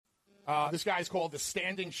This guy's called the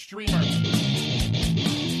Standing Streamer.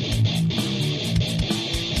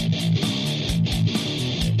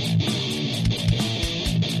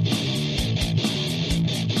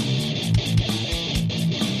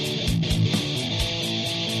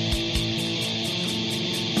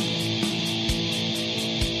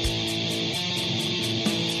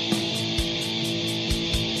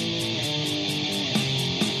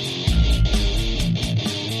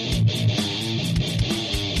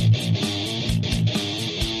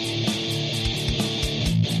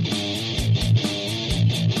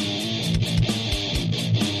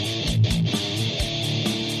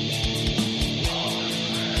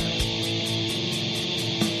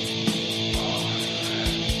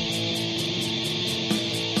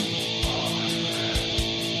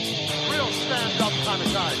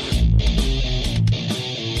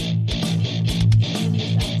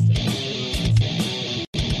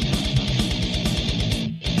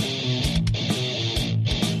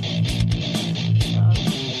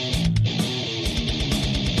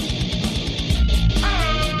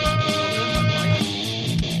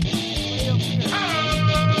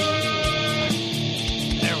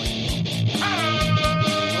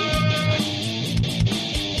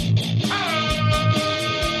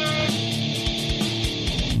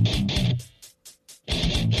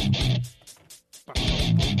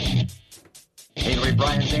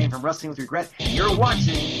 Wrestling with Regret. You're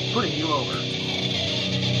watching Putting You Over.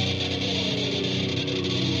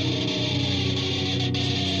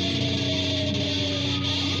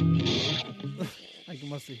 I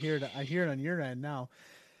must hear it. I hear it on your end now.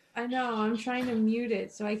 I know. I'm trying to mute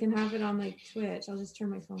it so I can have it on like Twitch. I'll just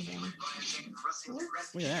turn my phone down.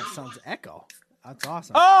 Look at that. Sounds echo. That's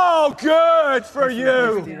awesome. Oh, good for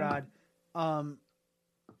you. D-Rod.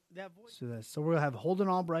 So we'll have Holden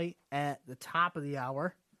Albright at the top of the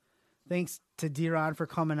hour. Thanks to D-Rod for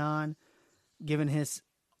coming on, giving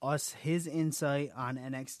us his insight on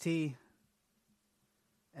NXT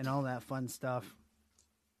and all that fun stuff.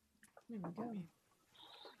 There we go.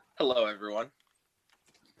 Hello, everyone.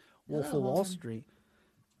 Wolf of Wall Street.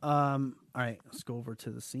 All right, let's go over to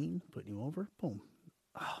the scene. Putting you over. Boom.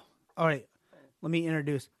 Oh. All right, let me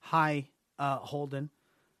introduce. Hi, Holden.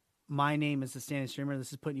 My name is the Standing Streamer.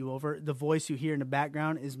 This is Putting You Over. The voice you hear in the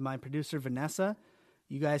background is my producer, Vanessa.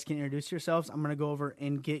 You guys can introduce yourselves. I'm going to go over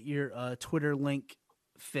and get your Twitter link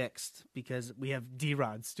fixed because we have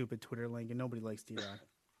D-Rod's stupid Twitter link and nobody likes D-Rod.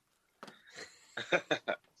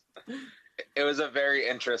 It was a very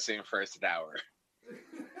interesting first hour.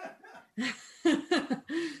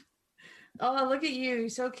 Oh, look at you. You're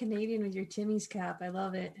so Canadian with your Timmy's cap. I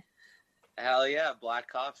love it. Hell yeah, black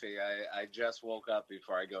coffee. I just woke up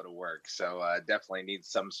before I go to work, so definitely need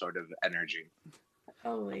some sort of energy.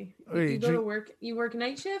 Holy. Wait, you go to work, you work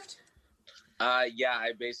night shift? Yeah,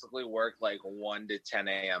 I basically work like 1 to 10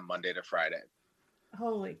 a.m. Monday to Friday.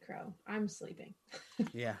 Holy crow. I'm sleeping.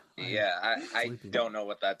 Yeah. Yeah, I don't know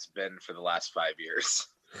what that's been for the last 5 years.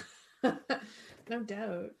 No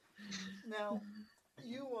doubt. Now,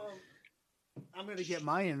 I'm going to get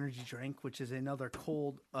my energy drink, which is another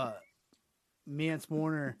cold Mance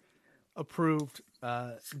Warner approved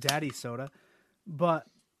daddy soda. But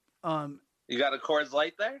you got a Coors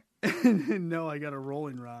Light there? No, I got a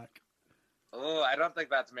Rolling Rock. Oh, I don't think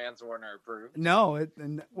that's Mance Warner approved. No, it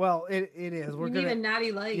is. We need a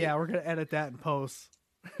Natty Light. Yeah, we're gonna edit that in post.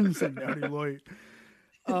 It's a Natty Light.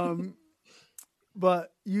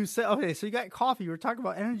 But you said okay, so you got coffee. You were talking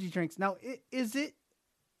about energy drinks. Now,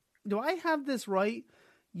 do I have this right?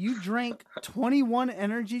 You drank 21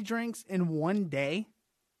 energy drinks in one day?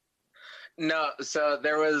 No, so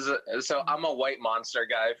I'm a White Monster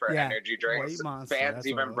guy for energy drinks. White Monster, fans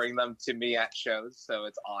even bring them to me at shows, so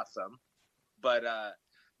it's awesome. But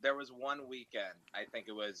there was one weekend, I think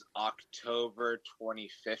it was October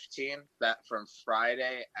 2015, that from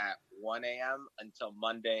Friday at 1 a.m. until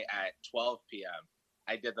Monday at 12 p.m.,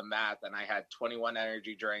 I did the math, and I had 21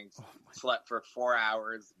 energy drinks, slept for 4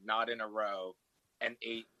 hours, not in a row, and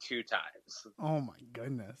ate 2 times. Oh, my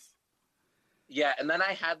goodness. Yeah, and then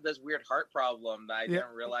I had this weird heart problem that I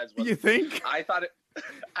didn't realize was... You think? I thought it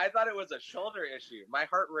was a shoulder issue. My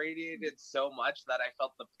heart radiated so much that I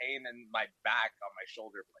felt the pain in my back on my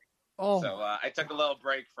shoulder blade. Oh. So I took a little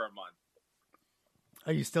break for a month.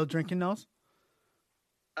 Are you still drinking those?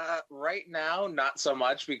 Right now, not so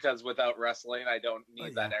much, because without wrestling, I don't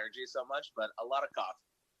need that energy so much, but a lot of coffee.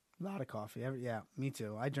 A lot of coffee. Yeah, me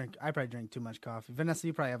too. I probably drink too much coffee. Vanessa,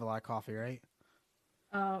 you probably have a lot of coffee, right?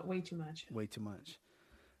 Way too much. Way too much.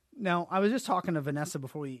 Now, I was just talking to Vanessa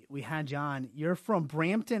before we had you on. You're from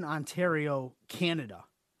Brampton, Ontario, Canada,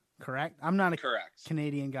 correct? I'm not a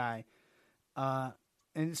Canadian guy.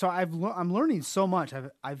 and so I'm learning so much.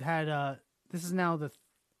 I've had this is now the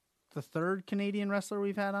third Canadian wrestler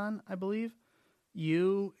we've had on, I believe.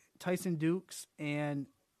 You, Tyson Dukes, and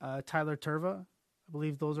Tyler Turva. I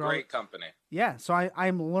believe those are great company. Yeah, so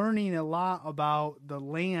I'm learning a lot about the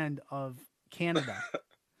land of Canada.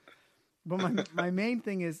 But my main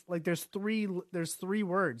thing is like there's three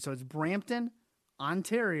words. So it's Brampton,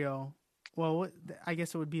 Ontario. Well, I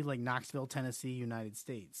guess it would be like Knoxville, Tennessee, United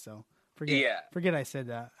States. So forget I said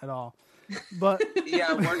that at all. But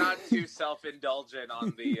yeah, we're not too self-indulgent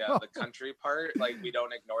on the country part. Like we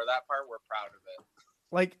don't ignore that part. We're proud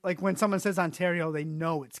of it. Like when someone says Ontario, they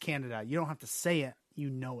know it's Canada. You don't have to say it. You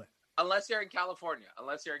know it. Unless you're in California.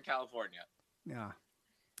 Yeah.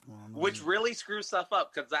 Well, which really screws stuff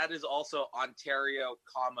up because that is also Ontario,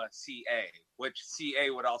 CA, which CA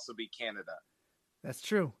would also be Canada. That's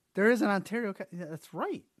true. There is an Ontario. That's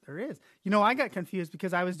right. There is. You know, I got confused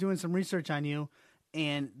because I was doing some research on you,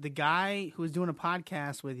 and the guy who was doing a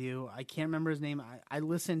podcast with you, I can't remember his name. I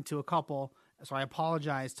listened to a couple, so I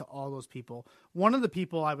apologize to all those people. One of the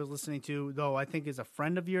people I was listening to, though, I think is a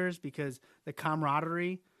friend of yours because the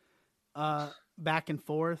camaraderie back and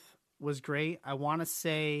forth was great. I want to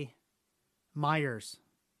say Myers.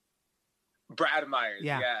 Brad Myers.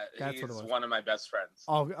 Yeah, that's he's what it was. One of my best friends.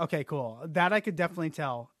 Oh, okay, cool. That I could definitely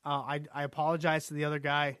tell. I apologize to the other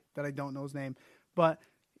guy that I don't know his name, but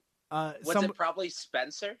was it probably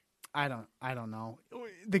Spencer? I don't know.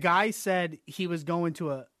 The guy said he was going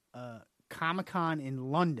to a Comic-Con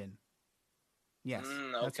in London. Yes,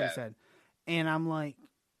 that's what he said. And I'm like,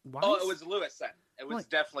 why? Oh, it was Lewis then. It was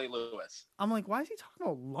definitely Lewis. I'm like, why is he talking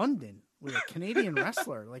about London with a Canadian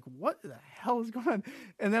wrestler? Like, what the hell is going on?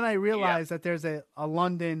 And then I realized that there's a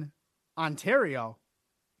London, Ontario,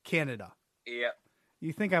 Canada. Yep.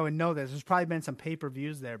 You think I would know this? There's probably been some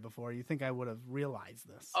pay-per-views there before. You think I would have realized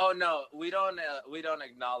this? Oh no, we don't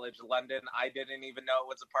acknowledge London. I didn't even know it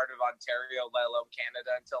was a part of Ontario, let alone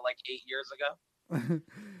Canada, until like 8 years ago.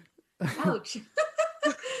 Ouch.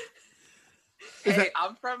 Hey,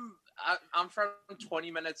 I'm from 20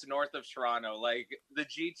 minutes north of Toronto. Like the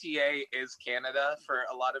GTA is Canada for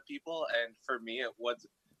a lot of people, and for me, it was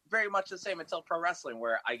very much the same until pro wrestling,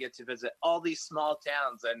 where I get to visit all these small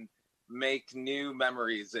towns and make new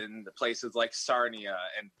memories in places like Sarnia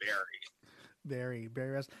and Barrie. Barrie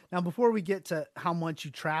wrestling. Now, before we get to how much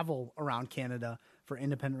you travel around Canada for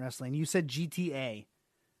independent wrestling, you said GTA,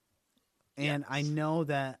 and yes. I know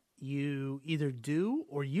that you either do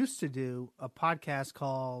or used to do a podcast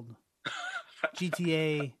called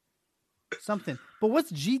GTA something. But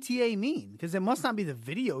what's GTA mean? Because it must not be the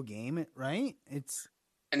video game, right? It's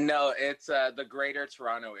the Greater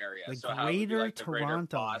Toronto area. The so Greater like the Toronto Greater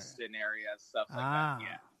Boston area, stuff like that.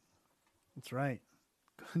 Yeah, that's right.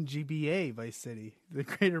 GBA Vice City, the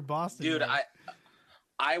Greater Boston. Dude, area.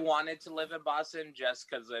 I wanted to live in Boston just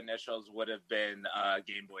because the initials would have been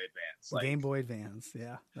Game Boy Advance. Game Boy Advance,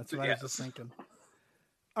 yeah. That's what I was just thinking.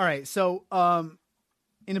 All right, so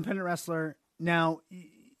independent wrestler. Now,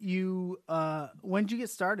 you when did you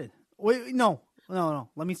get started? Wait, no.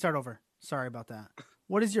 Let me start over. Sorry about that.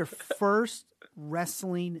 What is your first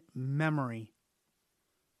wrestling memory?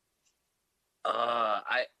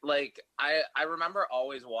 I remember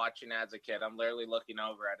always watching as a kid. I'm literally looking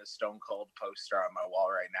over at a Stone Cold poster on my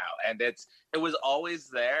wall right now, and it was always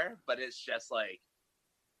there, but it's just like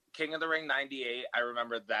King of the Ring '98. I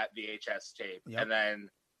remember that VHS tape, and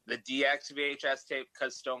then the DX VHS tape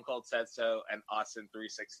because Stone Cold said so, and Austin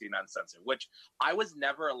 316 Uncensored, which I was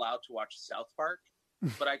never allowed to watch South Park,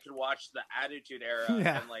 but I could watch the Attitude Era,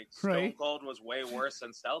 and like Stone Cold was way worse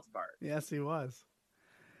than South Park. Yes, he was.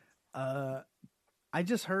 I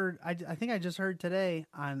just heard. I think I just heard today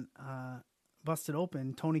on Busted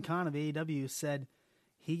Open. Tony Khan of AEW said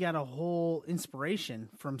he got a whole inspiration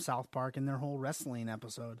from South Park in their whole wrestling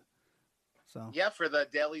episode. So yeah, for the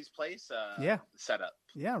Daily's Place setup.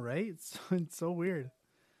 Yeah, right. It's so weird.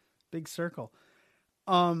 Big circle.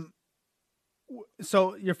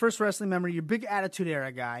 So your first wrestling memory, you're a big Attitude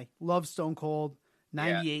Era guy. Love Stone Cold.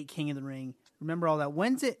 98 King of the Ring. Remember all that.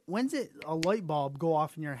 When's it a light bulb go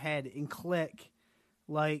off in your head and click?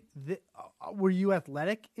 Like, were you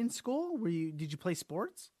athletic in school? Did you play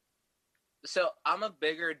sports? So I'm a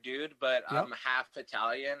bigger dude, but I'm half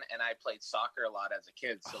Italian, and I played soccer a lot as a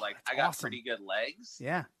kid. So I got pretty good legs.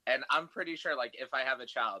 Yeah. And I'm pretty sure like if I have a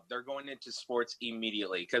child, they're going into sports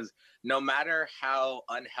immediately because no matter how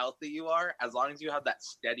unhealthy you are, as long as you have that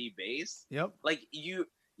steady base, like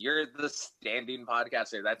you're the standing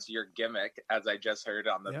podcaster. That's your gimmick, as I just heard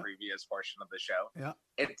on the previous portion of the show. Yeah.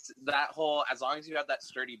 It's that whole, as long as you have that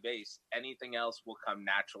sturdy base, anything else will come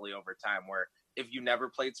naturally over time. Where if you never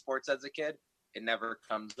played sports as a kid, it never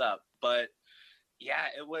comes up. But yeah,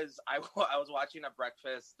 it was. I was watching a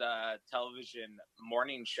breakfast television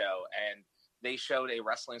morning show, and they showed a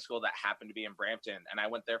wrestling school that happened to be in Brampton, and I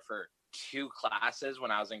went there for 2 classes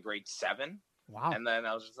when I was in grade 7. Wow. And then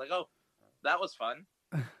I was just like, oh, that was fun.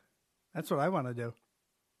 That's what I want to do.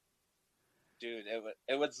 Dude,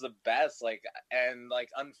 it was the best. Like, and like,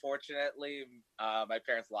 unfortunately, my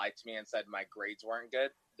parents lied to me and said my grades weren't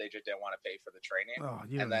good. They just didn't want to pay for the training. Oh,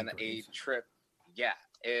 you and then a trip,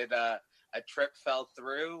 a trip fell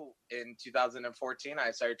through in 2014.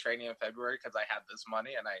 I started training in February because I had this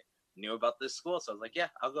money and I knew about this school. So I was like, yeah,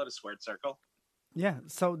 I'll go to Squared Circle. Yeah,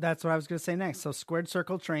 so that's what I was going to say next. So Squared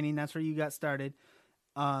Circle training, that's where you got started.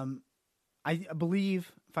 I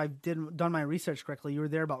believe, if I've done my research correctly, you were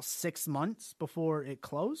there about 6 months before it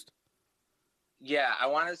closed? Yeah, I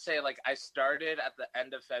want to say, like, I started at the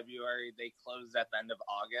end of February. They closed at the end of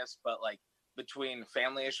August. But, like, between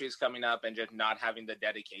family issues coming up and just not having the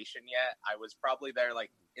dedication yet, I was probably there, like,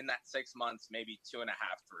 in that 6 months, maybe 2.5,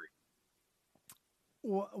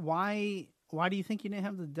 3. Why do you think you didn't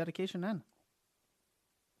have the dedication then?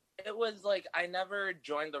 It was like I never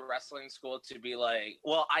joined the wrestling school to be like,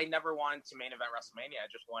 well, I never wanted to main event WrestleMania. I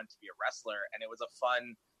just wanted to be a wrestler, and it was a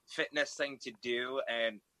fun fitness thing to do.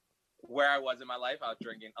 And where I was in my life, I was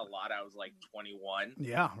drinking a lot. I was like 21,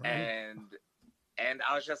 Yeah, right. and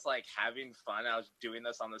I was just like having fun. I was doing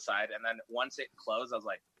this on the side, and then once it closed, I was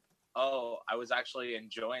like, oh, I was actually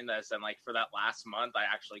enjoying this. And like for that last month, I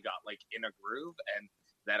actually got like in a groove, and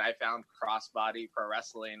then I found Crossbody Pro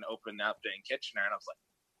Wrestling open up in Kitchener, and I was like,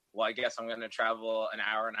 well, I guess I'm going to travel an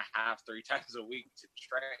hour and a half, 3 times a week to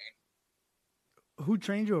train. Who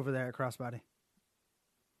trained you over there at Crossbody?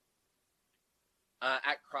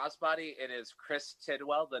 At Crossbody, it is Chris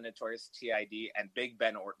Tidwell, the Notorious TID, and Big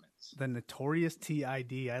Ben Ortmans. The Notorious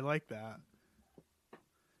TID. I like that.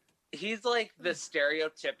 He's like the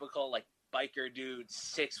stereotypical, like, biker dude,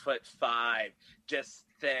 6'5", just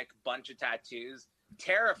thick, bunch of tattoos,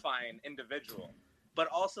 terrifying individual. But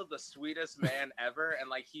also the sweetest man ever. And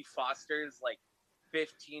like he fosters like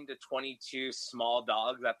 15 to 22 small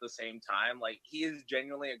dogs at the same time. Like he is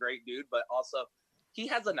genuinely a great dude, but also he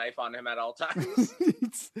has a knife on him at all times.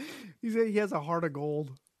 He has a heart of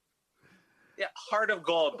gold. Yeah, heart of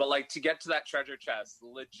gold. But like to get to that treasure chest,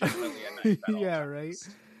 legitimately a knife at all Yeah, times. right.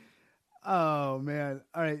 Oh man.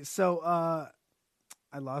 All right. So I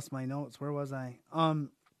lost my notes. Where was I?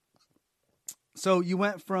 So you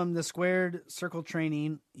went from the Squared Circle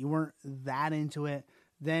training, you weren't that into it,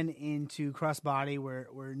 then into Crossbody,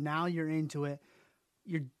 where now you're into it.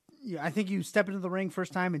 I think you stepped into the ring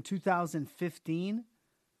first time in 2015.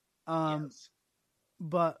 Yes.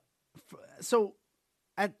 But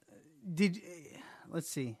let's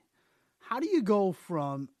see, how do you go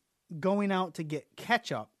from going out to get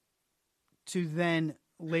ketchup to then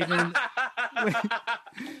later in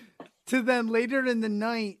the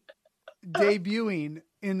night debuting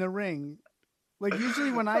in the ring? Like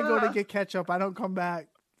usually when I go to get ketchup, I don't come back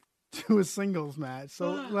to a singles match.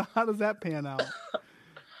 So how does that pan out?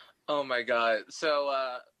 Oh my God. So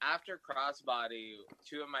after Crossbody,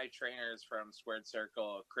 2 of my trainers from Squared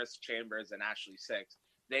Circle, Chris Chambers and Ashley Six,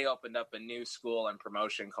 they opened up a new school and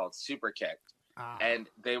promotion called Superkicked. And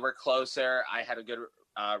they were closer. I had a good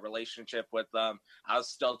relationship with them. I was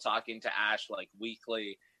still talking to Ash like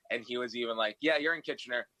weekly. And he was even like, yeah, you're in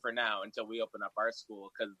Kitchener for now until we open up our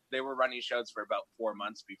school. Because they were running shows for about 4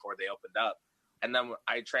 months before they opened up. And then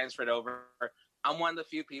I transferred over. I'm one of the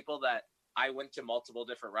few people that I went to multiple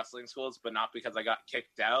different wrestling schools, but not because I got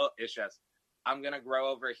kicked out. It's just, I'm going to grow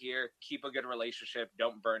over here, keep a good relationship,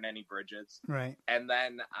 don't burn any bridges. Right. And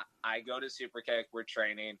then I go to Superkick, we're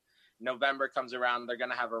training. November comes around, they're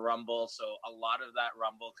going to have a Rumble. So a lot of that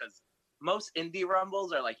Rumble, because most indie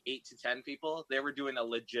Rumbles are like 8 to 10 people. They were doing a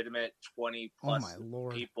legitimate 20 plus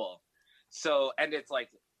people. So, and it's like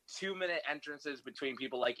 2-minute entrances between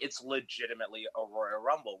people. Like it's legitimately a Royal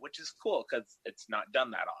Rumble, which is cool because it's not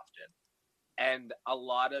done that often. And a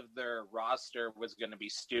lot of their roster was going to be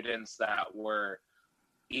students that were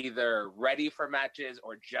either ready for matches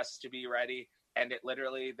or just to be ready. And it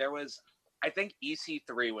literally, there was, I think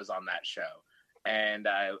EC3 was on that show. And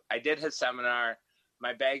I did his seminar.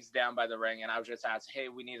 My bag's down by the ring, and I was just asked, hey,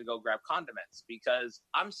 we need to go grab condiments, because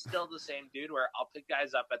I'm still the same dude where I'll pick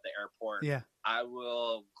guys up at the airport. Yeah. I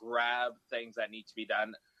will grab things that need to be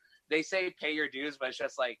done. They say pay your dues, but it's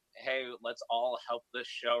just like, hey, let's all help this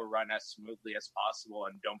show run as smoothly as possible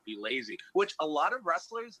and don't be lazy, which a lot of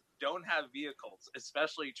wrestlers don't have vehicles,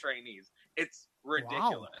 especially trainees. It's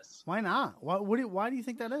ridiculous. Wow. Why not? Why do you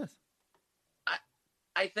think that is?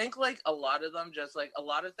 I I think like a lot of them just like a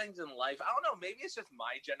lot of things in life. I don't know. Maybe it's just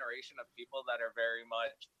my generation of people that are very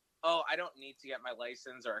much, oh, I don't need to get my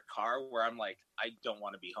license or a car, where I'm like, I don't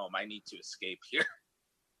want to be home. I need to escape here.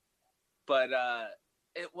 But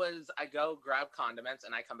it was, I go grab condiments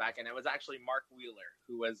and I come back, and it was actually Mark Wheeler,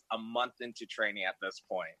 who was a month into training at this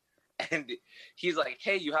point. And he's like,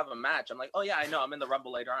 hey, you have a match. I'm like, oh yeah, I know. I'm in the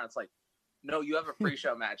Rumble later on. It's like, no, you have a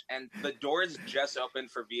pre-show match, and the doors just opened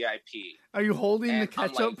for VIP. Are you holding And the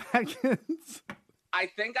ketchup packets? I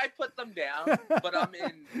think I put them down, but I'm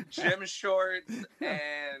in gym shorts,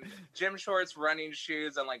 running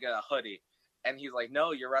shoes, and like a hoodie. And he's like,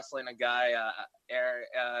 no, you're wrestling a guy, Eric.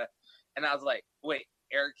 And I was like, wait,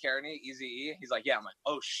 Eric Kearney, Eazy-E? He's like, yeah. I'm like,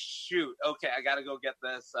 oh, shoot. Okay, I got to go get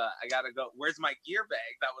this. I got to go. Where's my gear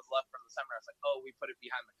bag that was left from the summer? I was like, oh, we put it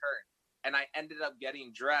behind the curtain. And I ended up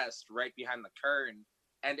getting dressed right behind the curtain.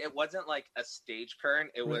 And it wasn't like a stage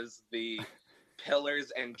curtain. It was the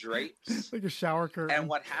pillars and drapes. Like a shower curtain. And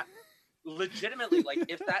what happened, legitimately, like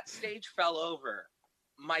if that stage fell over,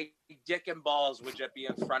 my dick and balls would just be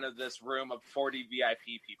in front of this room of 40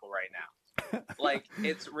 VIP people right now. Like,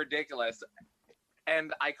 it's ridiculous.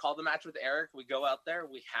 And I call the match with Eric. We go out there,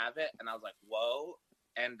 we have it. And I was like, whoa.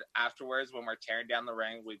 And afterwards, when we're tearing down the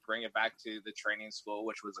ring, we bring it back to the training school,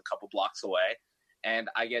 which was a couple blocks away. And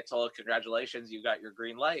I get told, congratulations, you got your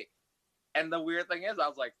green light. And the weird thing is, I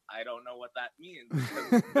was like, I don't know what that means.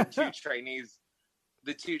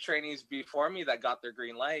 The two trainees before me that got their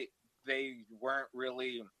green light, they weren't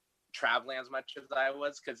really traveling as much as I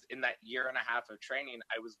was, because in that year and a half of training,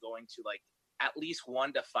 I was going to like at least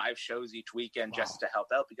 1 to 5 shows each weekend just to help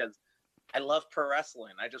out, because I love pro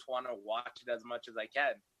wrestling. I just want to watch it as much as I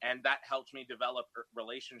can. And that helped me develop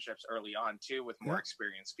relationships early on too with more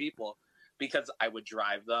experienced people, because I would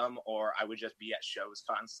drive them or I would just be at shows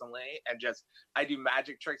constantly, and just I do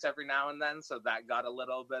magic tricks every now and then, so that got a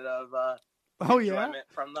little bit of enjoyment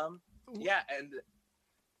from them. Yeah, and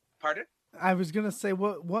pardon? I was gonna say,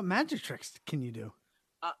 what magic tricks can you do?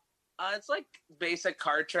 It's like basic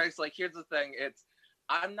card tricks. Like, here's the thing: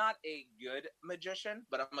 I'm not a good magician,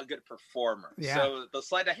 but I'm a good performer. Yeah. So the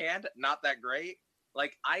sleight of hand, not that great.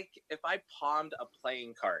 Like, if I palmed a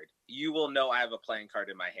playing card, you will know I have a playing card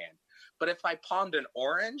in my hand. But if I palmed an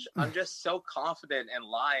orange, I'm just so confident in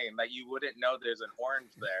lying that you wouldn't know there's an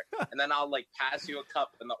orange there. And then I'll like pass you a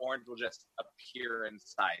cup and the orange will just appear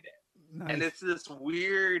inside it. Nice. And it's this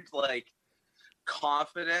weird like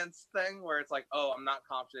confidence thing where it's like, oh, I'm not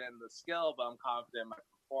confident in the skill, but I'm confident in my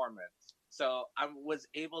performance. So I was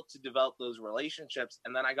able to develop those relationships.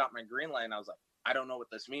 And then I got my green light and I was like, I don't know what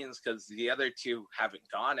this means, because the other two haven't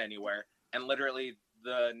gone anywhere. And literally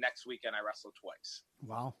the next weekend I wrestled twice.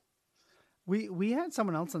 Wow. We had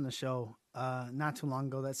someone else on the show not too long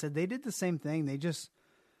ago that said they did the same thing.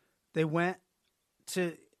 They went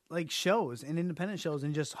to like shows and independent shows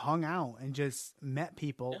and just hung out and just met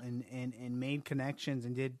people and made connections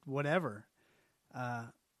and did whatever. I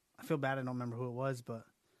feel bad I don't remember who it was,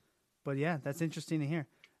 but yeah, that's interesting to hear.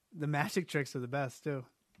 The magic tricks are the best too.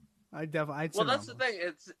 I'd that's the thing.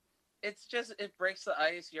 It's just, it breaks the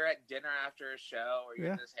ice. You're at dinner after a show, or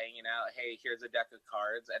you're just hanging out. Hey, here's a deck of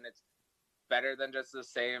cards, and it's better than just the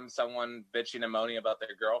same someone bitching and moaning about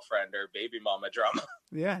their girlfriend or baby mama drama.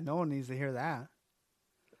 Yeah, no one needs to hear that.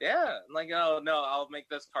 Yeah, like, oh no, I'll make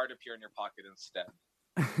this card appear in your pocket instead,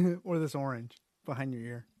 or this orange behind your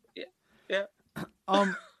ear. Yeah.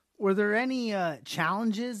 Were there any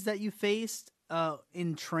challenges that you faced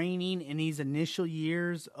in training in these initial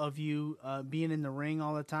years of you being in the ring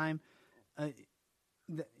all the time? Go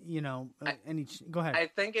ahead. I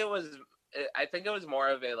think it was more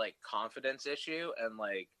of a like confidence issue and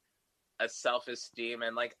like a self-esteem,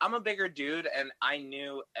 and like I'm a bigger dude and I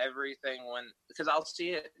knew everything because I'll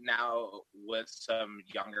see it now with some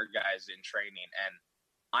younger guys in training, and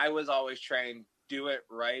I was always trained, do it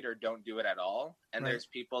right or don't do it at all. And there's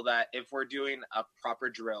people that if we're doing a proper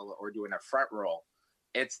drill or doing a front roll,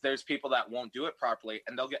 there's people that won't do it properly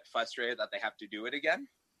and they'll get frustrated that they have to do it again,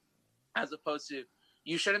 as opposed to,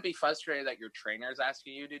 you shouldn't be frustrated that your trainer is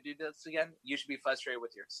asking you to do this again. You should be frustrated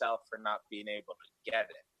with yourself for not being able to get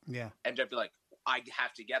it. Yeah. And just be like, I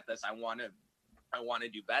have to get this. I want to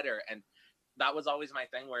do better. And that was always my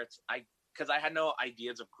thing where because I had no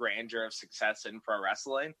ideas of grandeur of success in pro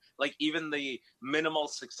wrestling. Like even the minimal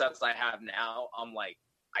success I have now, I'm like,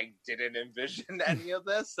 I didn't envision any of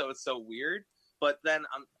this. So it's so weird. But then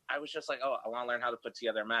I was just like, oh, I want to learn how to put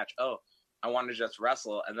together a match. Oh, I want to just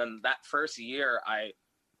wrestle. And then that first year, I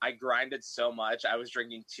grinded so much. I was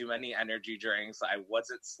drinking too many energy drinks. I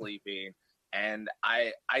wasn't sleeping. And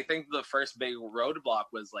I think the first big roadblock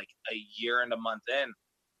was like a year and a month in.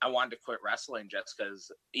 I wanted to quit wrestling just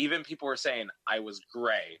because even people were saying I was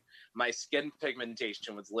gray. My skin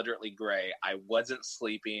pigmentation was literally gray. I wasn't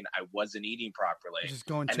sleeping. I wasn't eating properly. Just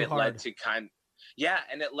going and too it hard. led to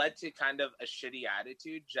and it led to kind of a shitty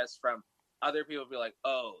attitude just from other people be like,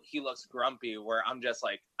 oh, he looks grumpy, where I'm just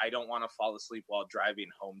like, I don't want to fall asleep while driving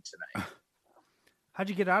home tonight. How'd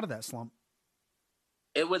you get out of that slump?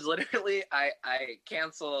 It was literally, I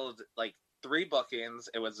canceled like 3 bookings.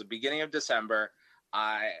 It was the beginning of December.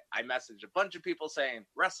 I messaged a bunch of people saying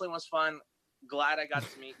wrestling was fun. Glad I got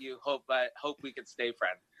to meet you. Hope we could stay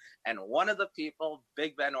friends. And one of the people,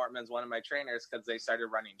 Big Ben Ortman's one of my trainers, because they started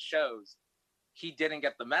running shows, he didn't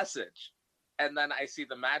get the message. And then I see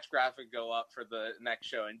the match graphic go up for the next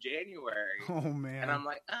show in January. Oh man! And I'm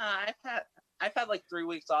like, I've had like 3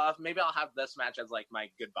 weeks off. Maybe I'll have this match as like my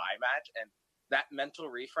goodbye match. And that mental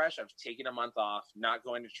refresh of taking a month off, not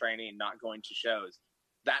going to training, not going to shows.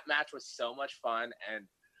 That match was so much fun. And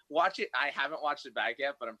watch it. I haven't watched it back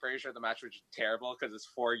yet, but I'm pretty sure the match was terrible because it's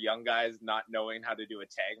 4 young guys not knowing how to do a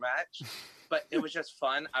tag match. But it was just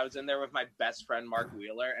fun. I was in there with my best friend, Mark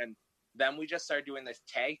Wheeler. And then we just started doing this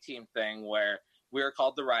tag team thing where we were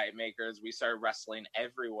called the Riot Makers. We started wrestling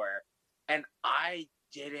everywhere. And I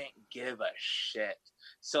didn't give a shit.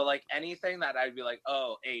 So like anything that I'd be like,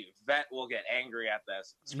 oh, a vet will get angry at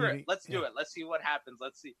this. Screw it. Let's do it. Let's see what happens.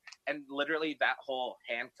 Let's see. And literally that whole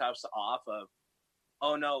handcuffs off of,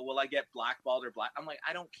 oh no, will I get blackballed or black? I'm like,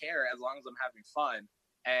 I don't care as long as I'm having fun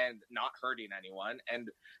and not hurting anyone. And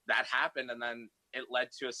that happened. And then it led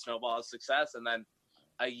to a snowball of success. And then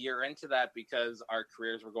a year into that, because our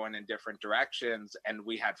careers were going in different directions and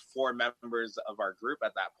we had 4 members of our group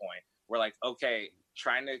at that point, we're like, okay,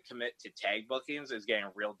 trying to commit to tag bookings is getting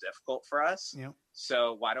real difficult for us. Yep.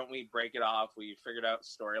 So why don't we break it off? We figured out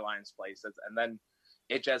storylines, places, and then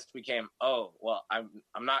it just became, oh, well,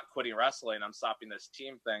 I'm not quitting wrestling. I'm stopping this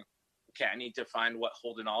team thing. Okay, I need to find what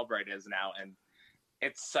Holden Albright is now. And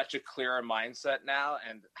it's such a clearer mindset now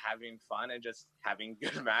and having fun and just having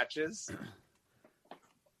good matches.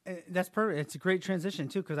 That's perfect. It's a great transition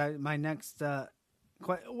too, because my next the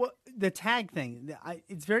tag thing.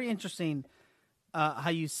 It's very interesting how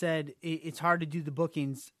you said it's hard to do the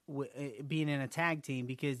bookings being in a tag team,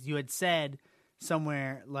 because you had said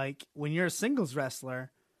somewhere like when you're a singles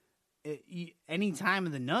wrestler, any time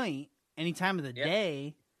of the night, any time of the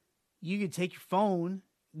day, you could take your phone,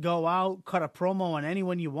 go out, cut a promo on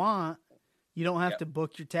anyone you want. You don't have to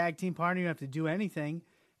book your tag team partner. You don't have to do anything.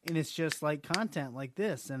 And it's just like content like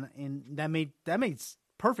this. And that made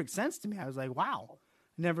perfect sense to me. I was like, wow,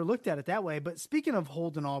 never looked at it that way. But speaking of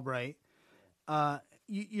Holden Albright,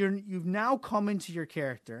 you've now come into your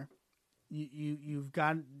character. You've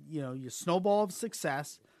got, your snowball of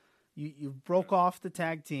success. You broke off the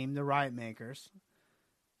tag team, the Riot Makers.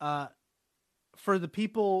 For the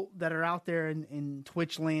people that are out there in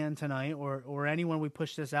Twitch land tonight, or anyone we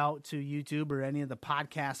push this out to YouTube or any of the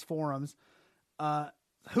podcast forums,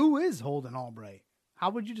 who is Holden Albright?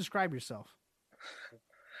 How would you describe yourself?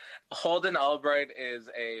 Holden Albright is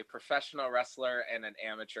a professional wrestler and an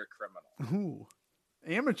amateur criminal. Ooh,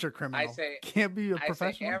 amateur criminal. I say can't be a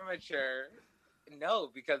professional. I say amateur.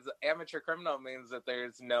 No, because amateur criminal means that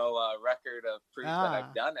there's no record of proof that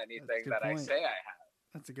I've done anything that I say I have.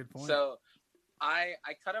 That's a good point. So I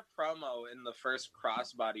cut a promo in the first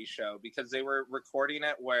Crossbody show because they were recording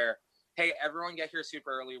it where, hey, everyone get here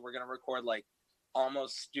super early. We're going to record like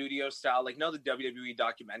almost studio style, like the WWE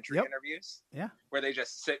documentary interviews, where they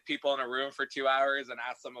just sit people in a room for 2 hours and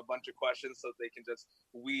ask them a bunch of questions so they can just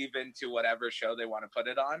weave into whatever show they want to put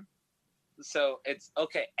it on. So it's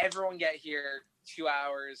okay, everyone get here 2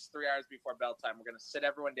 hours, 3 hours before bell time. We're going to sit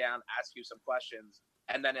everyone down, ask you some questions,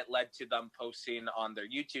 and then it led to them posting on their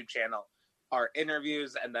YouTube channel our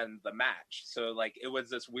interviews and then the match. So like it was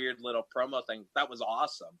this weird little promo thing that was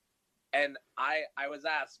awesome. And I was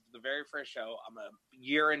asked the very first show, I'm a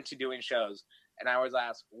year into doing shows, and I was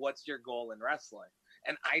asked, what's your goal in wrestling?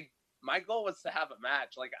 And my goal was to have a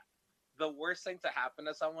match. Like the worst thing to happen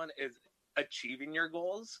to someone is achieving your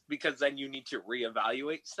goals, because then you need to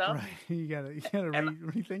reevaluate stuff. Right. You gotta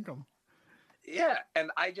rethink them. Yeah.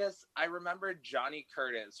 And I remember Johnny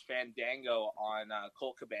Curtis, Fandango on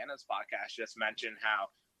Colt Cabana's podcast, just mentioned how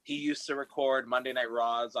he used to record Monday Night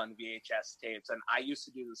Raws on VHS tapes, and I used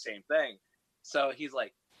to do the same thing. So he's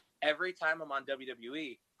like, every time I'm on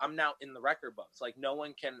WWE, I'm now in the record books. Like, no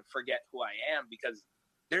one can forget who I am because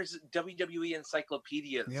there's WWE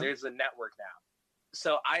encyclopedias. Yep. There's a network now.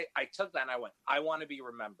 So I took that and I went, I want to be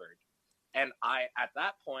remembered. And I, at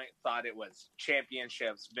that point, thought it was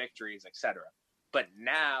championships, victories, etc. But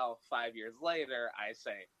now, 5 years later, I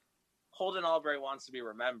say, Holden Albright wants to be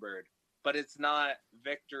remembered. but it's not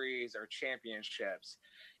victories or championships.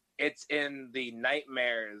 It's in the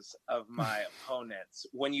nightmares of my opponents.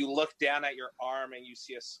 When you look down at your arm and you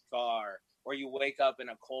see a scar, or you wake up in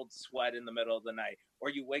a cold sweat in the middle of the night, or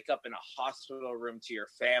you wake up in a hospital room to your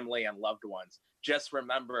family and loved ones, just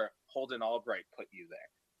remember Holden Albright put you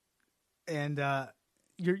there. And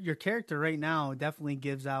your character right now definitely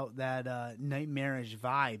gives out that nightmarish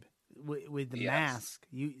vibe with the mask.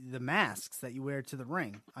 The masks that you wear to the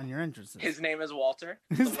ring on your entrances. His name is Walter.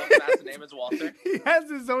 The Wolfmask's name is Walter. He has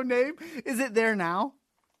his own name. Is it there now?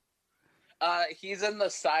 He's in the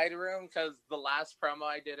side room because the last promo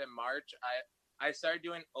I did in March, I started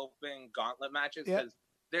doing open gauntlet matches because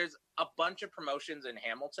there's a bunch of promotions in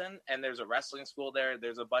Hamilton and there's a wrestling school there.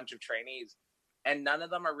 There's a bunch of trainees and none of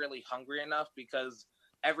them are really hungry enough because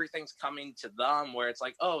everything's coming to them where it's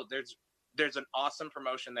like, oh, there's an awesome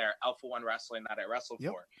promotion there, Alpha One Wrestling, that I wrestle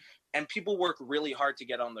for. And people work really hard to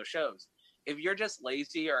get on those shows. If you're just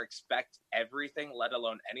lazy or expect everything, let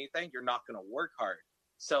alone anything, you're not going to work hard.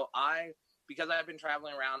 So because I've been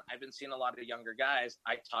traveling around, I've been seeing a lot of younger guys.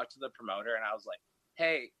 I talked to the promoter and I was like,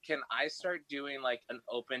 hey, can I start doing like an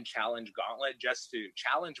open challenge gauntlet just to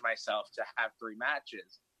challenge myself to have 3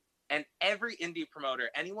 matches? And every indie promoter,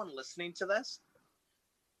 anyone listening to this,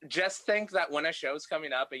 just think that when a show's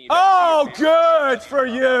coming up and you don't good for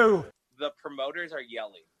you. The promoters are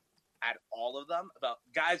yelling at all of them about,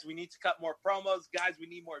 guys, we need to cut more promos. Guys, we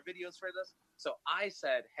need more videos for this. So I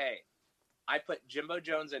said, hey, I put Jimbo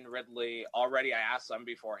Jones and Ridley already. I asked them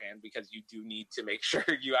beforehand because you do need to make sure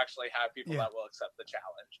you actually have people that will accept the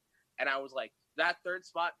challenge. And I was like, that 3rd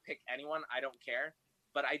spot, pick anyone. I don't care.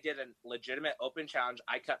 But I did a legitimate open challenge.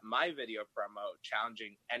 I cut my video promo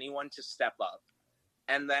challenging anyone to step up.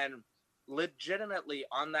 And then legitimately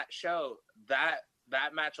on that show, that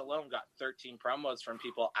match alone got 13 promos from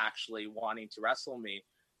people actually wanting to wrestle me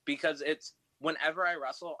because it's, whenever I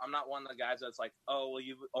wrestle, I'm not one of the guys that's like, oh, well,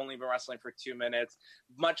 you've only been wrestling for 2 minutes.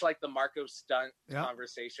 Much like the Marco Stunt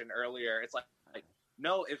conversation earlier. It's like,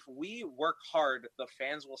 no, if we work hard, the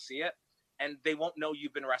fans will see it. And they won't know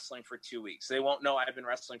you've been wrestling for 2 weeks. They won't know I've been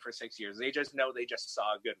wrestling for 6 years. They just know they just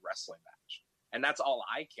saw a good wrestling match. And that's all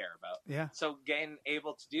I care about. Yeah. So getting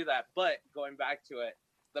able to do that. But going back to it,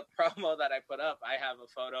 the promo that I put up, I have a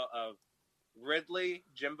photo of Ridley,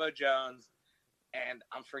 Jimbo Jones, and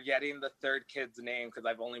I'm forgetting the 3rd kid's name because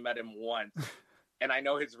I've only met him once. And I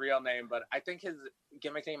know his real name, but I think his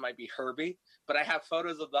gimmick name might be Herbie. But I have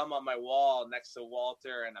photos of them on my wall next to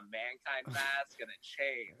Walter and a Mankind mask and a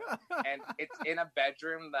chain. And it's in a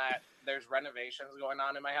bedroom that there's renovations going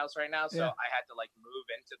on in my house right now. So I had to like move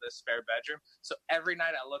into this spare bedroom. So every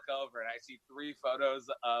night I look over and I see 3 photos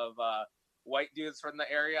of white dudes from the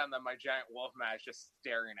area and then my giant wolf mask just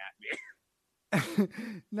staring at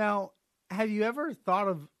me. Now, have you ever thought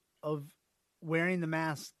of wearing the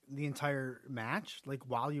mask the entire match, like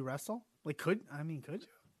while you wrestle? Like, could you?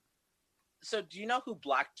 So do you know who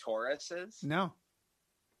Black Taurus is? No.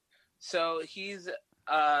 So he's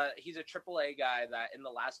a AAA guy that in the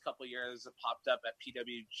last couple of years popped up at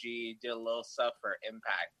PWG, did a little stuff for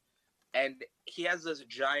Impact. And he has this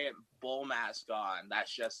giant bull mask on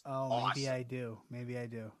that's just awesome. Maybe I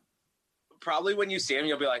do. Probably when you see him,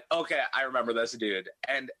 you'll be like, okay, I remember this dude.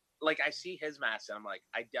 And like, I see his mask and I'm like,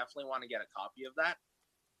 I definitely want to get a copy of that.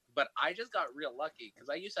 But I just got real lucky because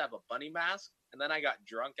I used to have a bunny mask and then I got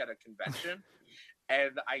drunk at a convention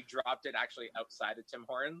and I dropped it actually outside of Tim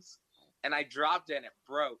Hortons and I dropped it and it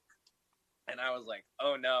broke. And I was like,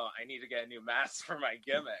 oh no, I need to get a new mask for my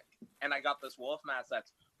gimmick. And I got this wolf mask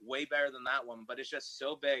that's way better than that one, but it's just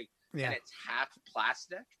so big and it's half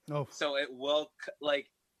plastic. Oh. So it will like,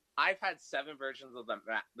 I've had 7 versions of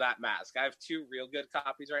that mask. I have 2 real good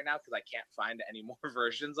copies right now because I can't find any more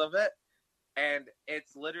versions of it. And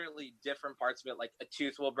it's literally different parts of it, like a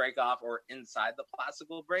tooth will break off or inside the plastic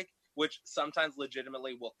will break, which sometimes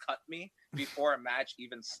legitimately will cut me before a match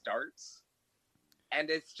even starts. And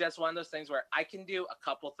it's just one of those things where I can do a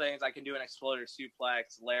couple things. I can do an exploder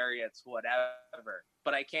suplex, lariats, whatever.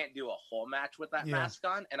 But I can't do a whole match with that mask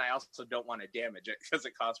on. And I also don't want to damage it because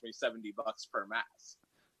it costs me $70 per mask.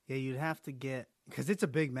 Yeah, you'd have to get, because it's a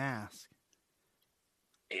big mask.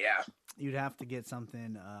 Yeah. You'd have to get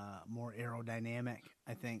something more aerodynamic,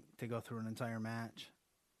 I think, to go through an entire match.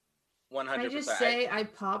 100%. I just say I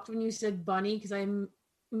popped when you said bunny because I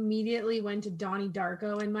immediately went to Donnie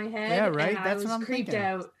Darko in my head. Yeah, right. And That's I was what I'm creeped thinking.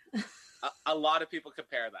 out. A lot of people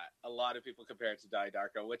compare that. A lot of people compare it to Donnie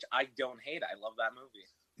Darko, which I don't hate. I love that movie.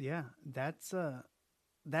 Yeah, that's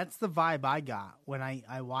the vibe I got when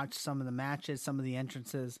I watched some of the matches, some of the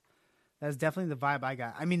entrances. That's definitely the vibe I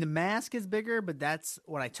got. I mean, the mask is bigger, but that's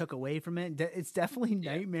what I took away from it. It's definitely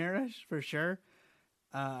nightmarish for sure.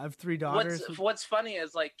 I have 3 daughters. What's funny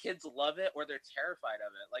is like kids love it or they're terrified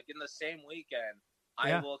of it. Like in the same weekend,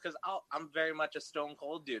 I will, because I'm very much a stone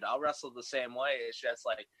cold dude. I'll wrestle the same way. It's just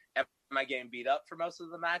like, am I getting beat up for most of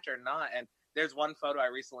the match or not? And there's one photo I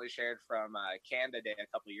recently shared from Canada Day a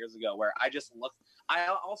couple of years ago where I just look. I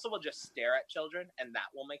also will just stare at children, and that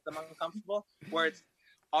will make them uncomfortable. Where it's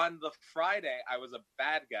on the Friday, I was a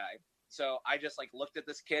bad guy. So I just like looked at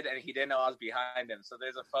this kid and he didn't know I was behind him. So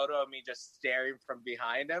there's a photo of me just staring from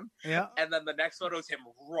behind him. Yeah. And then the next photo is him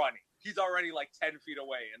running. He's already like 10 feet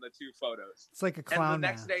away in the 2 photos. It's like a clown. And the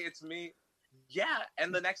next day it's me. Yeah.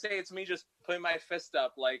 And the next day it's me just putting my fist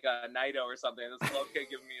up like Naito or something. And this little kid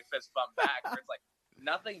giving me a fist bump back. Where it's like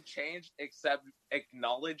nothing changed except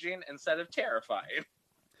acknowledging instead of terrifying.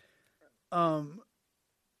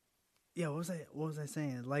 Yeah, what was I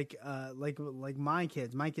saying? Like my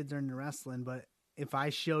kids are into wrestling, but if I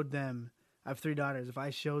showed them, I have 3 daughters. If I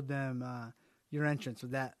showed them your entrance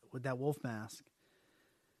with that wolf mask,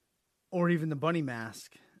 or even the bunny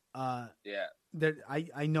mask, that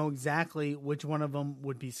I know exactly which one of them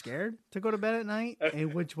would be scared to go to bed at night,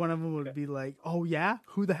 and which one of them would be like, "Oh yeah,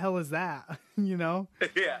 who the hell is that?" You know?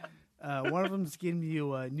 Yeah. One of them's giving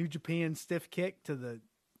you a New Japan stiff kick to the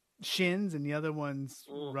shins, and the other one's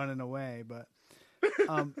running away. But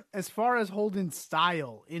as far as Holden's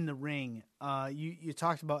style in the ring, you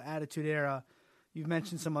talked about Attitude Era. You've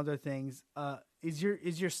mentioned some other things. Is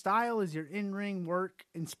your style, is your in-ring work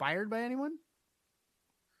inspired by anyone?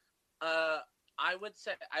 I would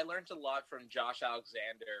say I learned a lot from Josh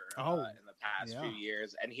Alexander in the past few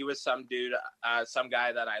years, and he was some dude, some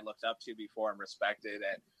guy that I looked up to before and respected,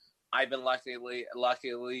 and I've been luckily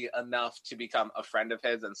enough to become a friend of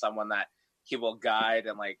his and someone that he will guide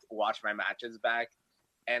and like watch my matches back.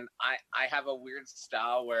 And I have a weird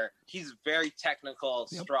style where he's very technical,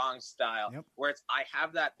 strong style, where it's I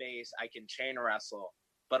have that base, I can chain wrestle,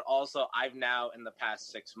 but also I've now in the past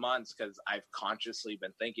 6 months, because I've consciously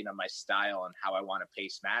been thinking of my style and how I want to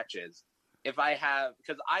pace matches. Because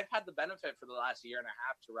I've had the benefit for the last year and a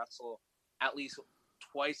half to wrestle at least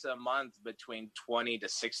twice a month between 20 to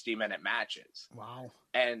 60 minute matches. Wow.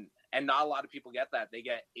 And not a lot of people get that. They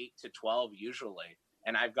get 8 to 12 usually.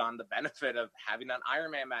 And I've gotten the benefit of having an Iron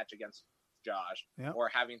Man match against Josh or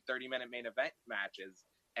having 30-minute main event matches.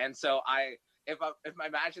 And so if my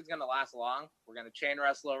match is going to last long, we're going to chain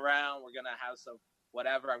wrestle around. We're going to have some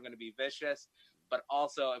whatever. I'm going to be vicious. But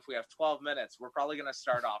also, if we have 12 minutes, we're probably going to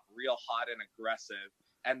start off real hot and aggressive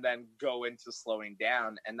and then go into slowing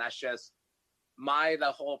down. And that's just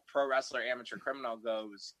the whole pro wrestler amateur criminal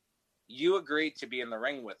goes, you agreed to be in the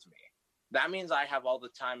ring with me. That means I have all the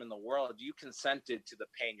time in the world. You consented to the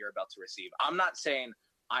pain you're about to receive. I'm not saying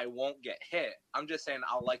I won't get hit. I'm just saying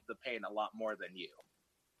I'll like the pain a lot more than you.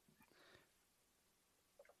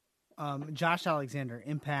 Josh Alexander,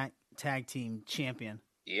 Impact Tag Team Champion.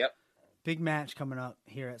 Yep. Big match coming up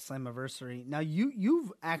here at Slammiversary. Now,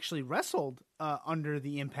 you've actually wrestled under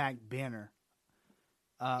the Impact banner.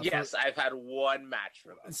 Yes, I've had one match for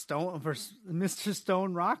them. For Mr.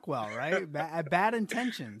 Stone Rockwell, right? Bad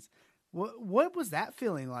Intentions. What was that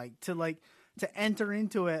feeling like to enter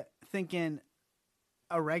into it thinking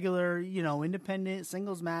a regular, independent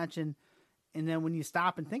singles match, and then when you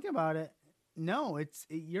stop and think about it, no,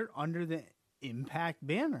 you're under the Impact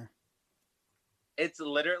banner. It's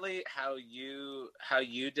literally how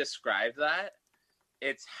you describe that.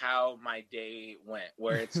 It's how my day went,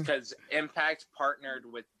 where it's because Impact partnered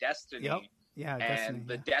with Destiny. Yep. Yeah, and Destiny,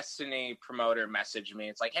 the Destiny promoter messaged me.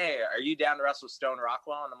 It's like, hey, are you down to wrestle Stone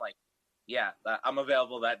Rockwell? And I'm like, yeah, I'm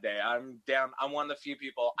available that day. I'm down. I'm one of the few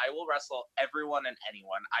people. I will wrestle everyone and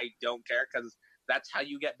anyone. I don't care, because that's how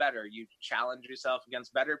you get better. You challenge yourself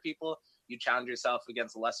against better people. You challenge yourself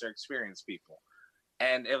against lesser experienced people.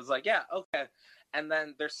 And it was like, yeah, okay. And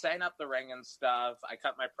then they're setting up the ring and stuff. I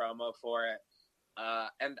cut my promo for it.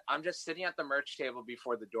 And I'm just sitting at the merch table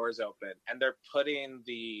before the doors open, and they're putting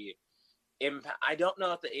the Impact. I don't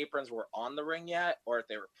know if the aprons were on the ring yet or if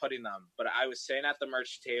they were putting them, but I was sitting at the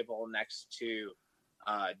merch table next to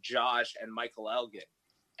Josh and Michael Elgin,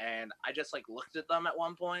 and I just looked at them at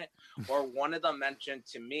one point, or one of them mentioned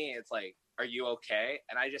to me, it's like, "Are you okay?"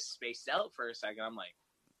 And I just spaced out for a second. I'm like,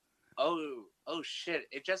 oh shit,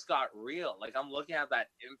 it just got real. I'm looking at that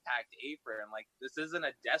Impact apron, this isn't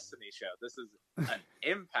a Destiny show, this is an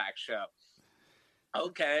Impact show.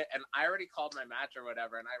 Okay. And I already called my match or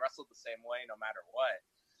whatever, and I wrestled the same way no matter what.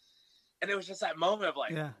 And it was just that moment of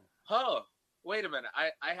wait a minute,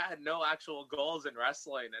 I had no actual goals in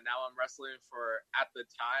wrestling, and now I'm wrestling for, at the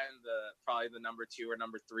time, probably the number 2 or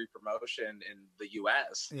number 3 promotion in the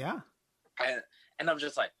US. Yeah. And I'm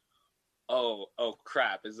just like, oh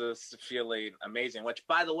crap, is this feeling amazing? Which,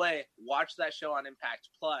 by the way, watch that show on Impact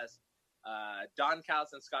Plus. Don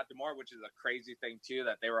Callis and Scott D'Amore, which is a crazy thing too,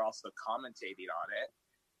 that they were also commentating on it.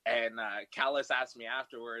 And Callis asked me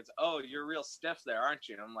afterwards, "Oh, you're real stiff there, aren't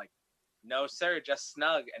you?" And I'm like, "No, sir, just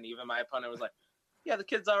snug." And even my opponent was like, "Yeah, the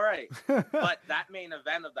kid's all right." But that main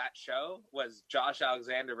event of that show was Josh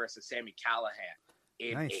Alexander versus Sami Callihan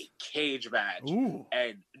in a cage match. Ooh.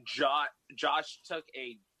 And Josh took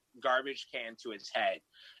a garbage can to his head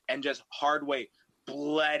and just hard way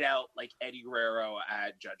bled out like Eddie Guerrero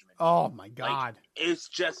at Judgment. Oh my God. Like, it's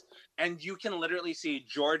just, and you can literally see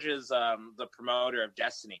George's the promoter of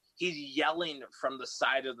Destiny. He's yelling from the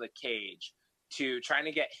side of the cage to trying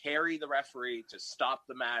to get Harry, the referee, to stop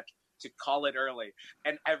the match, to call it early.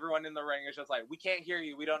 And everyone in the ring is just like, "We can't hear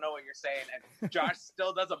you. We don't know what you're saying." And Josh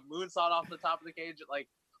still does a moonsault off the top of the cage. Like,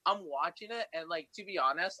 I'm watching it, and like, to be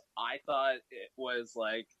honest, I thought it was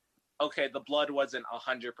like, okay, the blood wasn't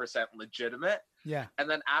 100% legitimate. Yeah. And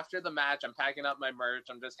then after the match, I'm packing up my merch.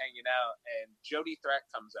 I'm just hanging out, and Jody Threat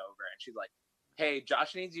comes over, and she's like, "Hey,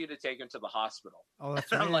 Josh needs you to take him to the hospital." Oh,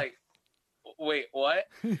 that's And right. I'm like, "Wait, what?"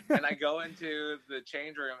 And I go into the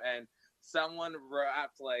change room, and someone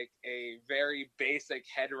wrapped like a very basic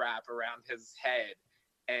head wrap around his head.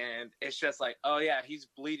 And it's just like, "Oh yeah, he's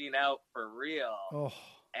bleeding out for real." Oh.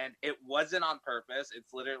 And it wasn't on purpose.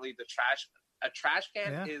 It's literally a trash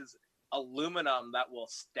can is aluminum that will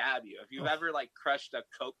stab you. If you've ever like crushed a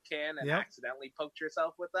Coke can and accidentally poked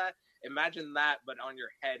yourself with that, imagine that, but on your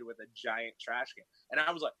head with a giant trash can. And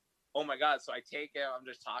I was like, "Oh my God." So I take it, I'm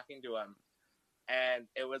just talking to him. And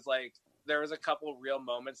it was like, there was a couple real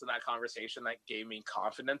moments in that conversation that gave me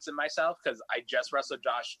confidence in myself, because I just wrestled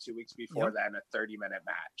Josh 2 weeks before that in a 30-minute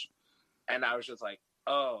match. And I was just like,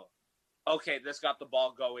 oh, okay, this got the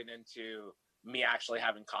ball going into me actually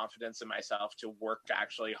having confidence in myself to work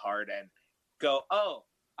actually hard and go, oh,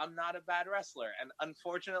 I'm not a bad wrestler. And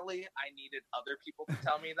unfortunately, I needed other people to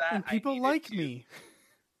tell me that. And people like me.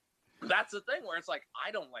 That's the thing where it's like,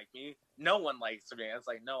 I don't like me. No one likes me. It's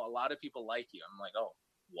like, no, a lot of people like you. I'm like, oh,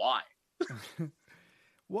 why?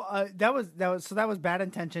 Well, that was Bad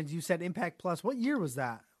Intentions. You said Impact Plus. What year was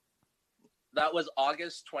that? That was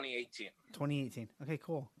August 2018. 2018. Okay,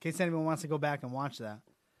 cool. In case anyone wants to go back and watch that.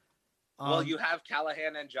 Well, you have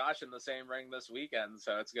Callahan and Josh in the same ring this weekend,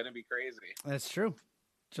 so it's going to be crazy. That's true.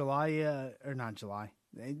 July, or not July.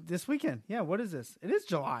 This weekend. Yeah, what is this? It is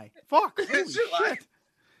July. Fuck. It's July.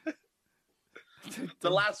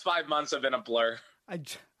 The last 5 months have been a blur.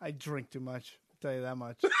 I drink too much. I'll tell you that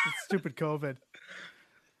much. It's stupid COVID.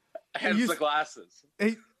 Hence the glasses.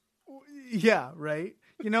 Yeah, right.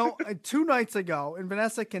 You know, 2 nights ago, and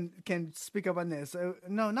Vanessa can speak up on this.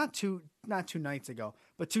 No, not two nights ago,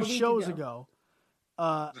 but 2 shows ago.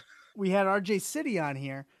 We had RJ City on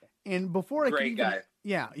here, and before great guy.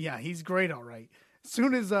 Yeah, he's great. All right. As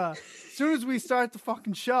soon as we start the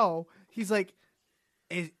fucking show, he's like,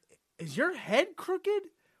 "Is your head crooked?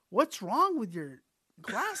 What's wrong with your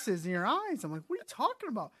glasses and your eyes?" I'm like, "What are you talking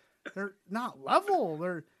about? They're not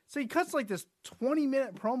level. So he cuts like this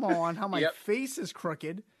 20-minute promo on how my face is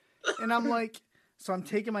crooked. And I'm like, so I'm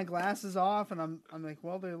taking my glasses off, and I'm like,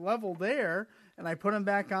 well, they're level there. And I put them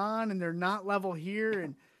back on, and they're not level here.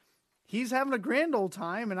 And he's having a grand old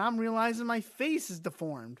time, and I'm realizing my face is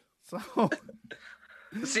deformed. So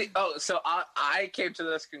so I came to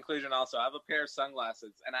this conclusion also. I have a pair of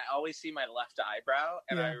sunglasses, and I always see my left eyebrow,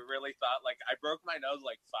 and I really thought, like, I broke my nose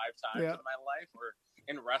like 5 times in my life, or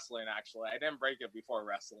in wrestling, actually. I didn't break it before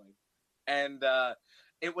wrestling. And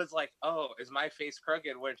it was like, oh, is my face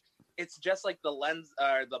crooked? Which, it's just like the lens,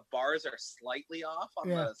 the bars are slightly off on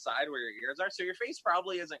the side where your ears are, so your face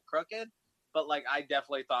probably isn't crooked. But like, I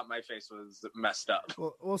definitely thought my face was messed up.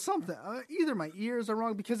 Well, something. Either my ears are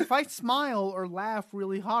wrong, because if I smile or laugh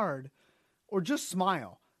really hard, or just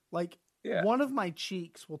smile, like one of my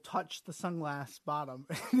cheeks will touch the sunglass bottom,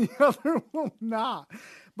 and the other will not.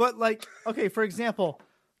 But like, okay, for example,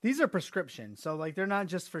 these are prescription, so like they're not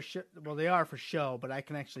just for show. Well, they are for show, but I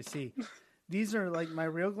can actually see. These are like my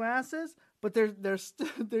real glasses, but they're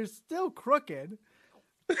still crooked.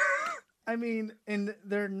 I mean, and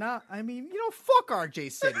they're not. I mean, fuck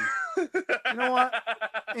RJ City. You know what?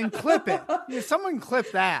 And clip it. Someone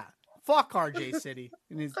clip that. Fuck RJ City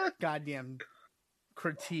and his goddamn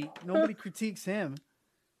critique. Nobody critiques him.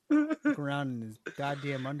 Look around in his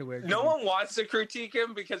goddamn underwear. No one wants to critique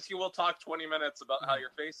him, because he will talk 20 minutes about how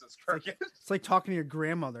your face is crooked. It's like talking to your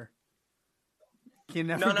grandmother. can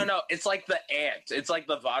never. No. It's like the ant. It's like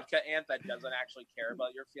the vodka ant that doesn't actually care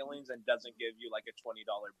about your feelings and doesn't give you like a $20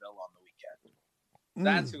 bill on the weekend.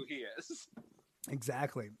 That's who he is.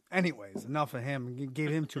 Exactly. Anyways, enough of him. You gave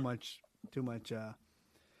him too much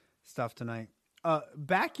stuff tonight.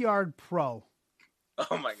 Backyard Pro.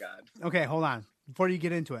 Oh my God. Okay, hold on. Before you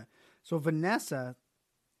get into it. So Vanessa,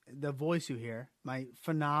 the voice you hear, my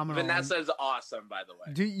phenomenal. Vanessa is awesome, by the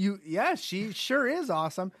way. Yeah, she sure is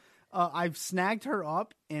awesome. I've snagged her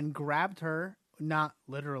up and grabbed her, not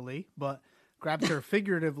literally, but grabbed her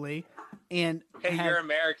figuratively. And hey, you're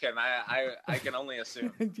American. I can only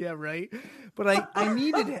assume. Yeah, right. But I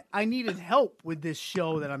needed help with this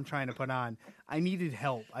show that I'm trying to put on. I needed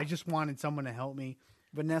help. I just wanted someone to help me.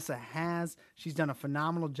 Vanessa has. She's done a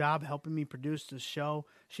phenomenal job helping me produce this show.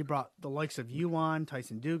 She brought the likes of you on,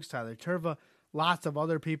 Tyson Dukes, Tyler Turva, lots of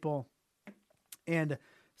other people. And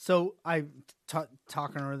so I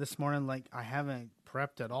talking to her this morning, like I haven't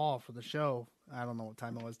prepped at all for the show. I don't know what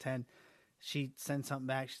time it was, 10. She sent something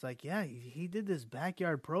back. She's like, yeah, he did this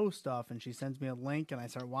Backyard Pro stuff. And she sends me a link and I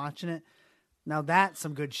start watching it. Now that's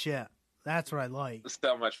some good shit. That's what I like. It's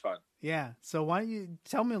so much fun. Yeah. So why don't you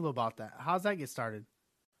tell me a little about that? How's that get started?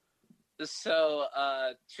 So,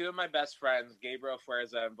 two of my best friends, Gabriel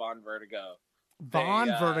Fuerza and Vaughn Vertigo.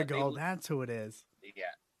 Vertigo, that's who it is.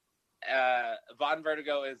 Yeah. Vaughn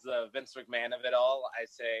Vertigo is the Vince McMahon of it all. I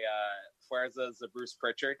say Fuerza is the Bruce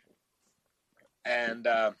Pritchard. And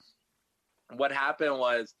what happened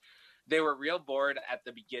was they were real bored at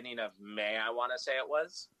the beginning of May, I want to say it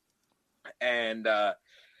was. And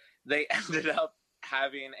they ended up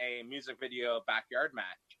having a music video backyard match.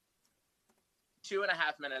 2.5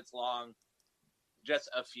 minutes long, just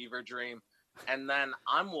a fever dream. And then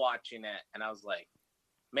I'm watching it and I was like,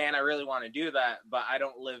 man, I really want to do that, but I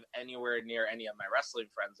don't live anywhere near any of my wrestling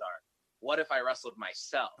friends are. What if I wrestled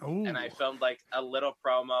myself? Ooh. And I filmed like a little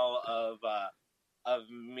promo of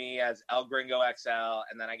me as El Gringo XL,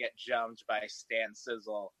 and then I get jumped by Stan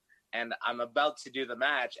Sizzle, and I'm about to do the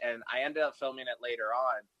match, and I ended up filming it later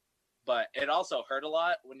on. But it also hurt a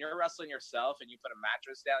lot. When you're wrestling yourself and you put a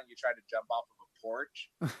mattress down, you try to jump off of a porch.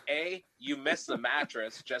 A, you miss the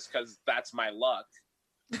mattress just because that's my luck.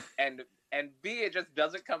 And B, it just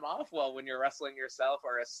doesn't come off well when you're wrestling yourself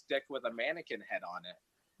or a stick with a mannequin head on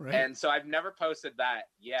it. Right. And so I've never posted that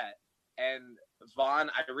yet. And Vaughn,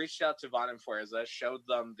 I reached out to Vaughn and Fuerza, showed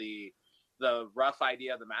them the rough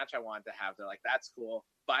idea of the match I wanted to have. They're like, that's cool.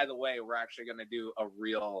 By the way, we're actually going to do a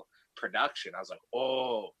real production. I was like,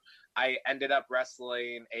 oh. I ended up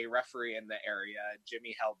wrestling a referee in the area,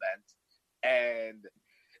 Jimmy Hellbent, and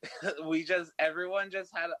everyone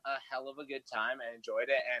just had a hell of a good time and enjoyed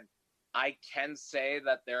it. And I can say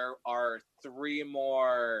that there are three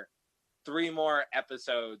more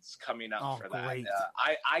episodes coming up for that. Great.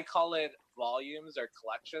 I call it volumes or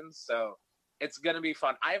collections, so it's gonna be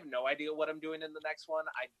fun. I have no idea what I'm doing in the next one.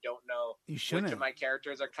 I don't know which of my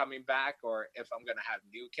characters are coming back or if I'm gonna have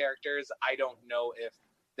new characters. I don't know if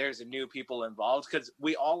there's new people involved, because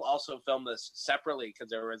we all also filmed this separately because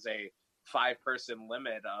there was a 5-person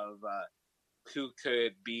limit of who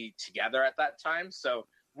could be together at that time. So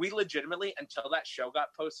we legitimately, until that show got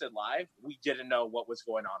posted live, we didn't know what was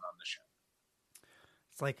going on the show.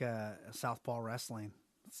 It's like a Southpaw wrestling.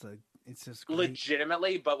 It's just great.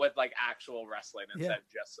 Legitimately, but with like actual wrestling instead of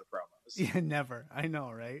just the promos. Yeah, never. I know,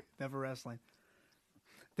 right? Never wrestling.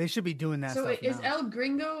 They should be doing that. So stuff is now. El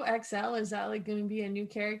Gringo XL, is that like going to be a new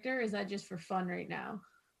character? Or is that just for fun right now?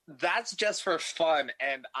 That's just for fun.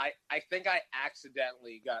 And I think I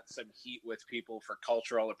accidentally got some heat with people for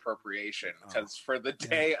cultural appropriation, because for the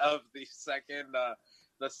day of the second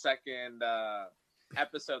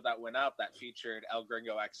episode that went up that featured El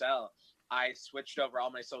Gringo XL, I switched over all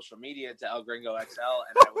my social media to El Gringo XL,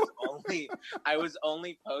 and I was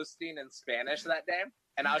only posting in Spanish that day,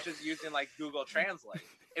 and I was just using like Google Translate.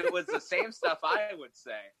 It was the same stuff I would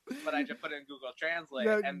say, but I just put it in Google Translate.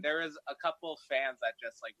 No. And there was a couple fans that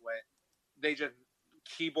just like they just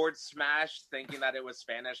keyboard smashed thinking that it was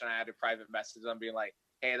Spanish, and I had to private message them being like,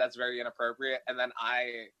 hey, that's very inappropriate. And then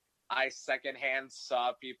I secondhand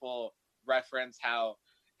saw people reference how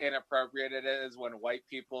inappropriate it is when white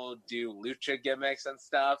people do lucha gimmicks and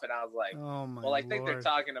stuff, and I was like, well, I think they're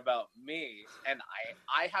talking about me. And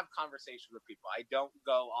I have conversations with people. I don't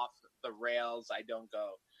go off the rails. I don't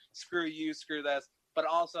go screw you, screw this, but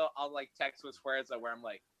also I'll like text with Fuerza where I'm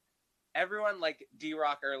like, everyone, like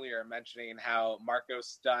D-Rock earlier mentioning how Marco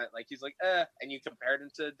Stunt, like he's like and you compared him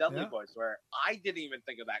to Dudley Boys, where I didn't even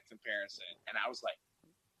think of that comparison, and I was like,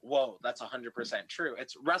 whoa, that's 100% true.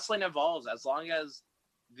 It's wrestling evolves as long as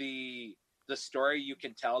the story you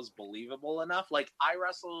can tell is believable enough. Like I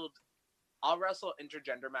wrestled I'll wrestle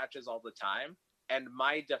intergender matches all the time. And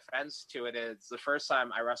my defense to it is the first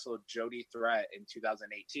time I wrestled Jody Threat in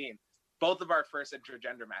 2018, both of our first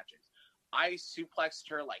intergender matches, I suplexed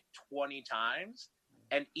her like 20 times.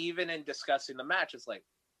 And even in discussing the match, it's like,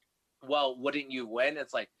 well, wouldn't you win?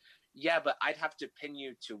 It's like, yeah, but I'd have to pin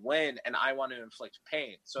you to win, and I want to inflict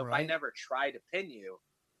pain. So if I never try to pin you,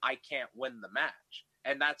 I can't win the match.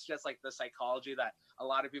 And that's just like the psychology that a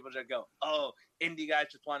lot of people just go, oh, indie guys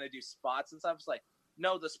just want to do spots and stuff. It's like,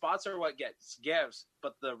 no, the spots are what gets gifts,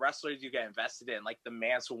 but the wrestlers you get invested in, like the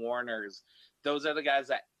Mance Warners, those are the guys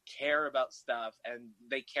that care about stuff, and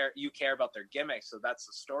you care about their gimmicks. So that's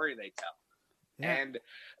the story they tell. Yeah. And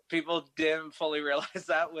people didn't fully realize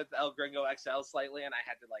that with El Gringo XL slightly, and I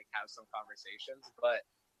had to like have some conversations. But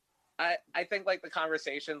I think like the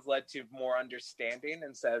conversations led to more understanding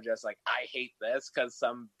instead of just like, I hate this because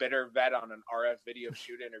some bitter vet on an RF Video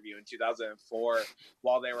Shoot interview in 2004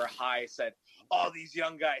 while they were high said, oh, these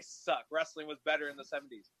young guys suck. Wrestling was better in the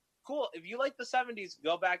 70s. Cool. If you like the 70s,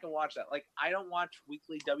 go back and watch that. Like, I don't watch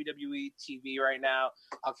weekly WWE TV right now.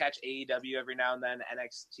 I'll catch AEW every now and then,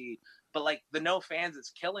 NXT. But like the no fans,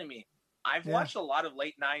 it's killing me. I've watched a lot of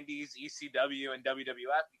late 90s ECW and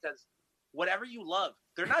WWF because whatever you love,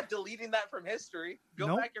 they're not deleting that from history.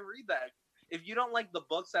 Go back and read that. If you don't like the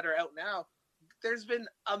books that are out now, there's been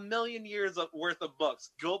a million years worth of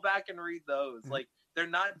books. Go back and read those. Like, they're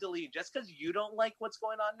not deleted. Just because you don't like what's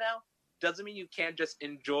going on now doesn't mean you can't just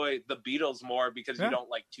enjoy the Beatles more because you don't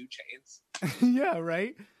like 2 Chainz. Yeah,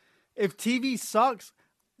 right? If TV sucks,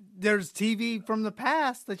 there's TV from the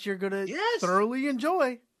past that you're going to thoroughly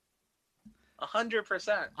enjoy.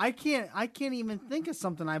 100%. I can't even think of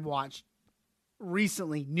something I've watched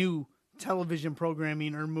recently, new television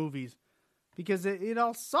programming or movies, because it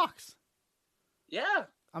all sucks. Yeah.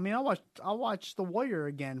 I mean, I'll watch The Warrior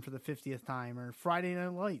again for the 50th time, or Friday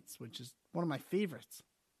Night Lights, which is one of my favorites.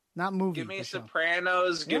 Not movie. Give me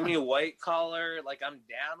Sopranos. Give me White Collar. Like, I'm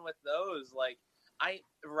down with those. Like,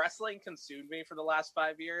 wrestling consumed me for the last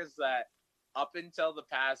 5 years that up until the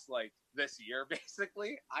past, like, this year,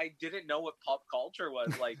 basically, I didn't know what pop culture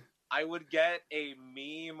was. Like, I would get a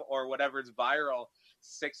meme or whatever's viral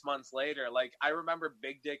 6 months later. Like, I remember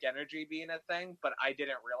Big Dick Energy being a thing, but I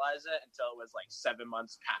didn't realize it until it was like 7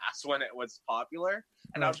 months past when it was popular.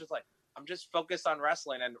 And I was just like, I'm just focused on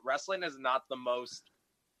wrestling, and wrestling is not the most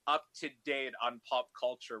up to date on pop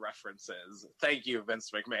culture references. Thank you, Vince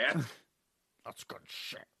McMahon. That's good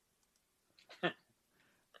shit.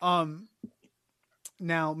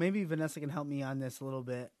 Now maybe Vanessa can help me on this a little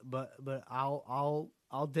bit, but I'll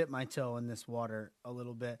dip my toe in this water a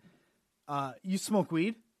little bit. You smoke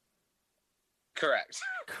weed? Correct.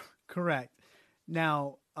 Correct.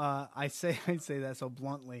 Now, I say that so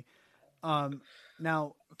bluntly.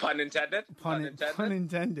 Now, pun intended. Pun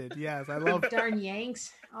intended. Yes, I love darn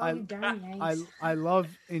Yanks. Oh, you darn Yanks. I love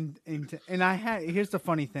and here's the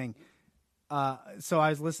funny thing. So I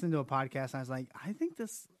was listening to a podcast and I was like, I think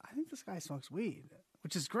this guy smokes weed,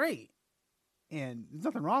 which is great, and there's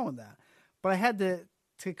nothing wrong with that. But I had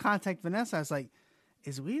to contact Vanessa. I was like,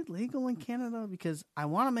 is weed legal in Canada? Because I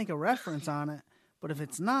want to make a reference on it, but if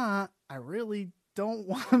it's not, I really don't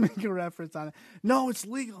want to make a reference on it. No, it's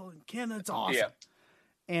legal in Canada. It's awesome. Yeah.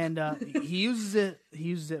 And he uses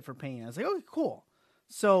it for pain. I was like, okay, cool.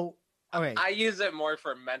 So, okay. I use it more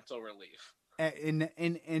for mental relief.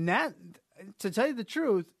 In that, to tell you the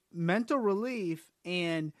truth, mental relief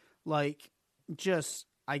and like just,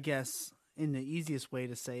 I guess, in the easiest way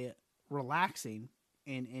to say it, relaxing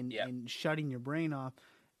and shutting your brain off.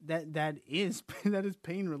 That is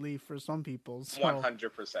pain relief for some people. So,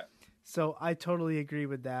 100%. So I totally agree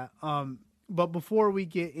with that. But before we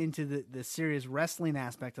get into the serious wrestling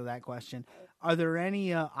aspect of that question, are there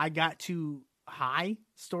any I got too high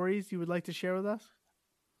stories you would like to share with us?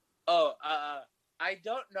 Oh, I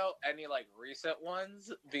don't know any like recent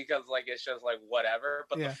ones because like it's just like whatever.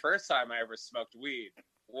 But the first time I ever smoked weed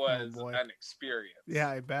was an experience. Yeah,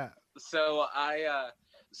 I bet. So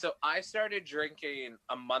I started drinking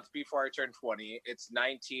a month before I turned 20. It's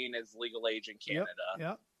 19 is legal age in Canada.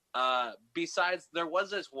 Yep. Besides, there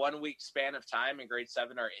was this 1 week span of time in grade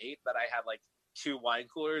 7 or 8 that I had like 2 wine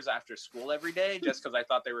coolers after school every day just because I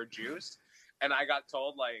thought they were juiced. And I got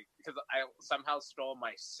told, like, because I somehow stole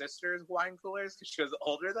my sister's wine coolers because she was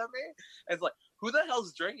older than me. And it's like, who the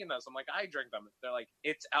hell's drinking this? I'm like, I drink them. They're like,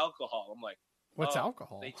 it's alcohol. I'm like, what's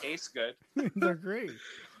alcohol? They taste good. They're great.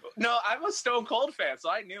 No, I'm a Stone Cold fan,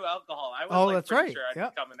 so I knew alcohol. I was that's right. Sure I'd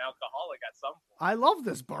become an alcoholic at some point. I love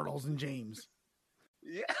this Bartles and James.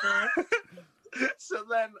 Yeah. So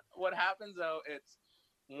then what happens, though, it's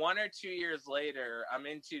 1 or 2 years later, I'm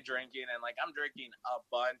into drinking, and like I'm drinking a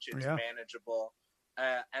bunch. It's Yeah. manageable.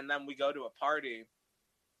 And then we go to a party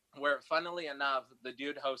where, funnily enough, the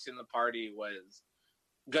dude hosting the party was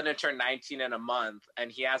gonna turn 19 in a month,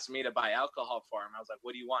 and he asked me to buy alcohol for him. I was like,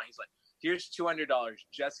 "What do you want?" He's like, "Here's $200.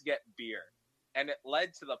 Just get beer." And it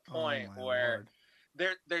led to the point Oh, my where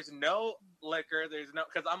Lord. there's no liquor. There's no,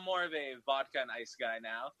 because I'm more of a vodka and ice guy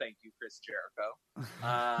now. Thank you, Chris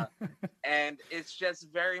Jericho. And it's just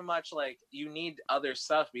very much like you need other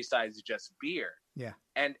stuff besides just beer. Yeah.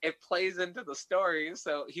 And it plays into the story.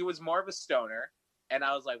 So he was more of a stoner, and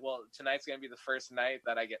I was like, well, tonight's gonna be the first night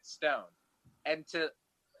that I get stoned. And to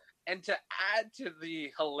add to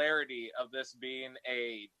the hilarity of this being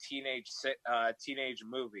a teenage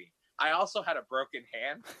movie, I also had a broken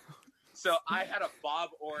hand. So I had a Bob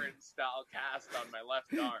Orrin style cast on my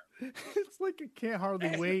left arm. It's like a Can't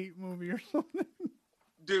Hardly Wait movie or something.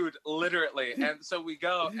 Dude, literally. And so we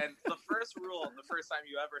go, and the first rule, the first time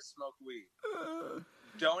you ever smoke weed,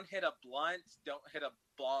 don't hit a blunt, don't hit a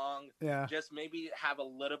bong, Yeah. just maybe have a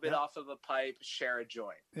little bit Yeah. off of a pipe, share a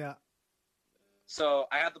joint. Yeah. So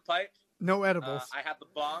I had the pipe, No edibles. I had the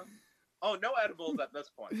bong. Oh, no edibles at this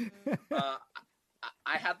point.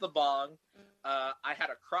 I had the bong, I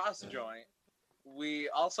had a cross joint, we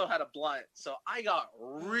also had a blunt, so I got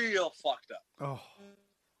real fucked up. Oh.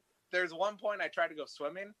 There's one point I tried to go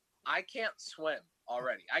swimming. I can't swim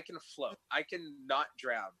already. I can float. I can not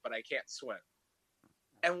drown, but I can't swim.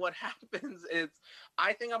 And what happens is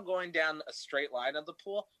I think I'm going down a straight line of the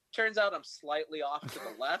pool. Turns out I'm slightly off to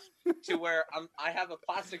the left to where I have a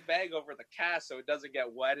plastic bag over the cast so it doesn't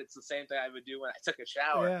get wet. It's the same thing I would do when I took a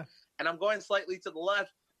shower. Yeah. And I'm going slightly to the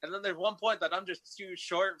left. And then there's one point that I'm just too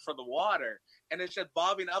short for the water. And it's just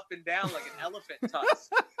bobbing up and down like an elephant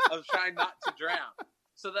tusk of trying not to drown.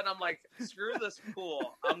 So then I'm like, screw this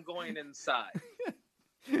pool. I'm going inside.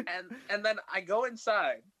 And then I go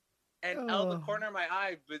inside, and out of the corner of my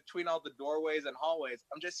eye, between all the doorways and hallways,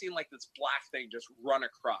 I'm just seeing like this black thing just run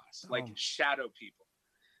across, like shadow people.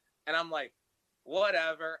 And I'm like,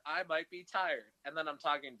 whatever, I might be tired. And then I'm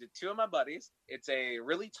talking to two of my buddies. It's a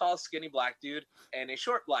really tall, skinny black dude and a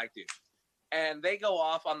short black dude. And they go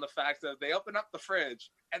off on the fact that they open up the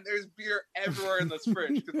fridge and there's beer everywhere in this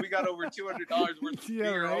fridge because we got over $200 worth of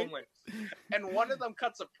beer right? only. And one of them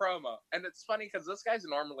cuts a promo. And it's funny because this guy's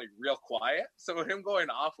normally real quiet. So him going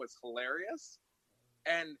off was hilarious.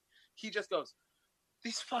 And he just goes,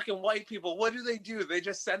 these fucking white people, what do? They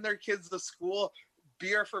just send their kids to school,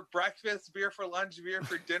 beer for breakfast, beer for lunch, beer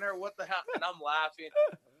for dinner. What the hell? And I'm laughing.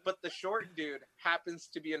 But the short dude happens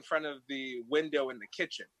to be in front of the window in the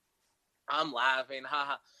kitchen. I'm laughing,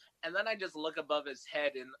 haha. And then I just look above his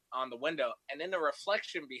head on the window, and in the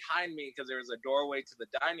reflection behind me, because there was a doorway to the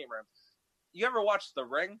dining room. You ever watch The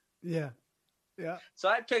Ring? Yeah. Yeah. So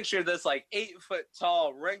I picture this like 8-foot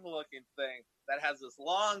tall ring-looking thing that has this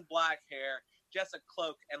long black hair, just a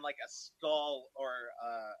cloak, and like a skull or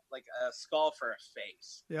like a skull for a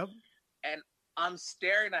face. Yep. And I'm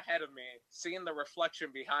staring ahead of me, seeing the reflection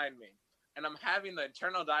behind me. And I'm having the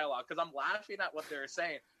internal dialogue because I'm laughing at what they're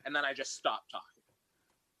saying. And then I just stop talking.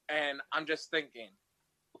 And I'm just thinking,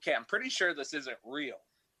 okay, I'm pretty sure this isn't real.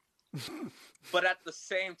 But at the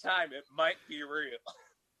same time, it might be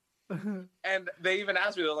real. And they even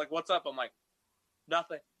asked me, they're like, what's up? I'm like,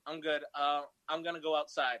 nothing. I'm good. I'm going to go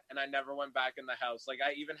outside. And I never went back in the house. Like,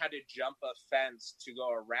 I even had to jump a fence to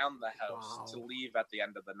go around the house to leave at the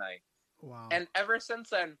end of the night. Wow. And ever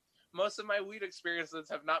since then, most of my weed experiences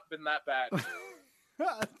have not been that bad.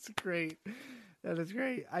 That's great. That is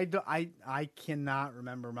great. I cannot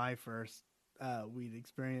remember my first weed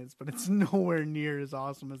experience, but it's nowhere near as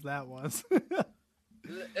awesome as that was.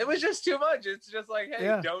 It was just too much. It's just like, hey,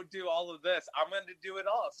 Yeah. don't do all of this. I'm going to do it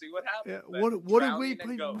all. See what happens. Yeah. Then What do drowning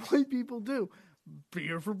and ghosts. white people do?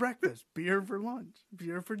 Beer for breakfast, beer for lunch,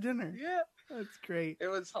 beer for dinner. Yeah, That's great. it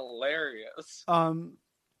was hilarious.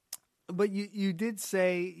 But you did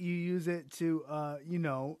say you use it to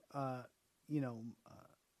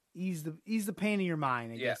ease the pain of your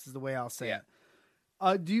mind, I guess is the way I'll say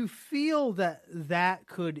it. Do you feel that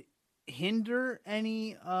could hinder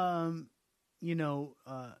any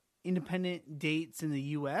independent dates in the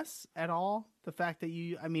US at all? The fact that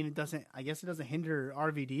it doesn't hinder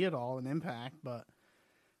RVD at all in Impact, but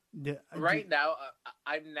Right now,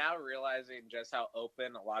 I'm now realizing just how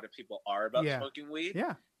open a lot of people are about smoking weed.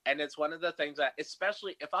 Yeah. And it's one of the things that,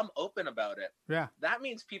 especially if I'm open about it, that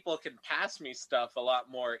means people can pass me stuff a lot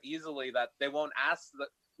more easily that they won't ask.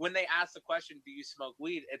 When they ask the question, do you smoke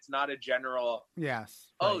weed? It's not a general, yes.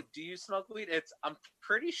 oh, do you smoke weed? It's, I'm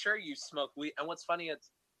pretty sure you smoke weed. And what's funny, it's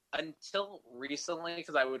until recently,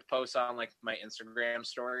 because I would post on like my Instagram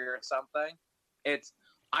story or something,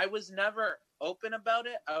 I was never open about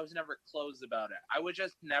it. I was never closed about it. I was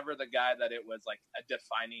just never the guy that it was like a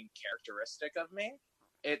defining characteristic of me.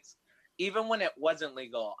 It's even when it wasn't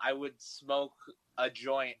legal, I would smoke a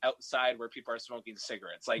joint outside where people are smoking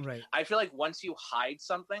cigarettes. Like, Right. I feel like once you hide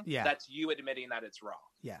something, Yeah. that's you admitting that it's wrong.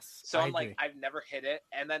 Yes. So I I'm agree. like, I've never hit it.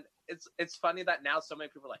 And then it's funny that now so many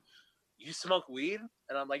people are like, you smoke weed?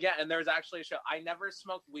 And I'm like, yeah. And there's actually a show. I never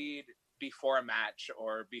smoked weed before a match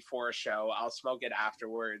or before a show. I'll smoke it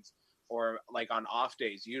afterwards or like on off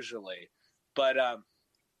days usually. But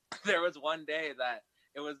there was one day that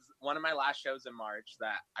it was one of my last shows in March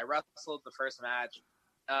that I wrestled the first match.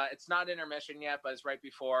 It's not intermission yet, but it's right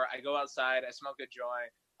before. I go outside, I smoke a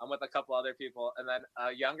joint. I'm with a couple other people, and then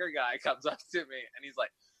a younger guy comes up to me, and he's like,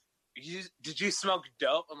 did you smoke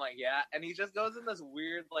dope? I'm like, yeah. And he just goes in this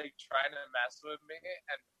weird, like, trying to mess with me.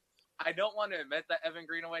 And I don't want to admit that Evan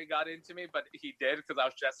Greenaway got into me, but he did because I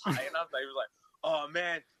was just high enough that he was like, oh,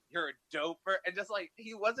 man, you're a doper. And just, like,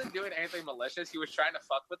 he wasn't doing anything malicious. He was trying to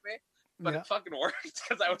fuck with me, but it fucking worked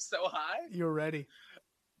because I was so high. You're ready.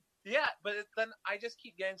 Yeah, but then I just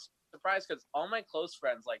keep getting surprised because all my close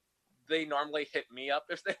friends, like, they normally hit me up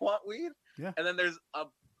if they want weed. Yeah. And then there's a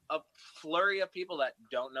flurry of people that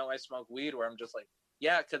don't know I smoke weed where I'm just like,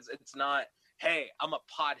 yeah, because it's not, hey, I'm a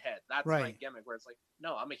pothead. That's my Right. gimmick. Where it's like,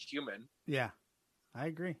 no, I'm a human. Yeah. I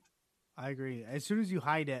agree. As soon as you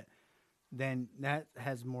hide it, then that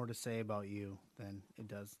has more to say about you than it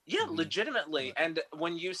does. Yeah, to me. legitimately. And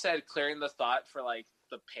when you said clearing the thought for like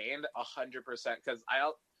the pain, 100%, because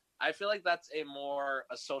I feel like that's a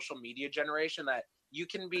social media generation that you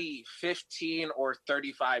can be 15 or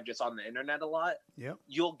 35 just on the internet a lot. Yep.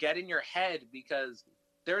 You'll get in your head because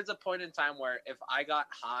there's a point in time where if I got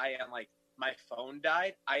high and like my phone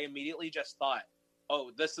died, I immediately just thought,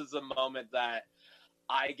 oh, this is the moment that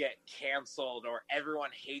I get canceled or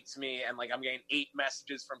everyone hates me. And like, I'm getting 8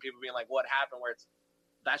 messages from people being like, what happened? Where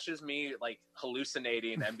that's just me like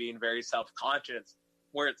hallucinating and being very self-conscious,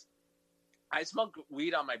 where I smoke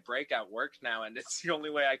weed on my break at work now, and it's the only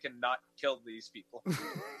way I can not kill these people.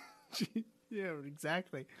 Yeah,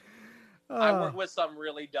 exactly. I work with some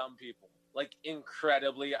really dumb people. Like,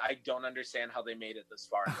 incredibly, I don't understand how they made it this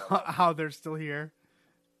far. How they're still here.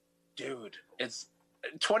 Dude, it's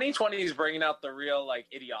 2020 is bringing out the real, like,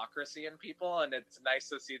 idiocracy in people, and it's nice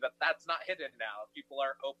to see that that's not hidden now. People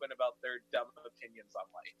are open about their dumb opinions on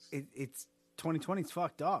life. It's 2020's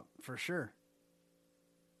fucked up, for sure.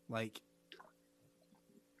 Like,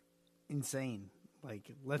 insane.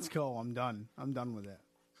 Like, let's go. I'm done with it.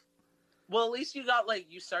 Well, at least you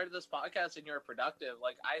started this podcast and you're productive.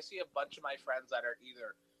 Like, I see a bunch of my friends that are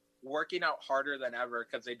either working out harder than ever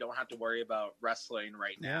because they don't have to worry about wrestling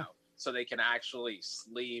right now. So they can actually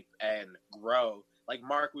sleep and grow. Like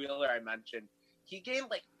Mark Wheeler, I mentioned, he gained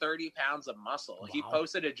like 30 pounds of muscle. Wow. He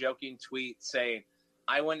posted a joking tweet saying,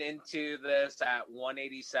 I went into this at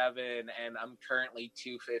 187 and I'm currently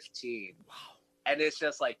 215. Wow. And it's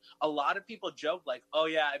just like, a lot of people joke like, oh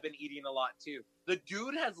yeah, I've been eating a lot too. The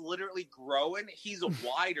dude has literally grown. He's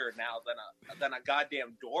wider now than a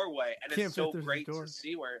goddamn doorway. And Can't it's so fit through the great door. to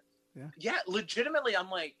see where, Yeah. Legitimately, I'm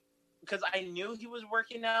like, because I knew he was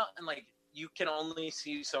working out and like, you can only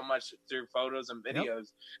see so much through photos and videos. Yep.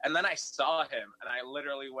 And then I saw him and I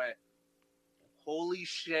literally went, holy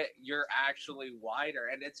shit, you're actually wider.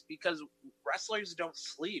 And it's because wrestlers don't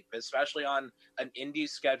sleep, especially on an indie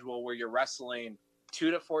schedule where you're wrestling 2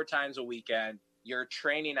 to 4 times a weekend. You're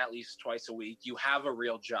training at least twice a week. You have a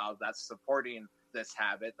real job that's supporting this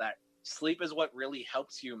habit, that sleep is what really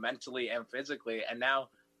helps you mentally and physically. And now,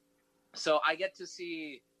 so I get to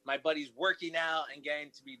see my buddies working out and getting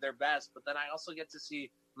to be their best, but then I also get to see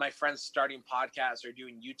my friends starting podcasts or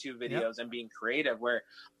doing YouTube videos and being creative, where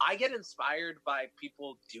I get inspired by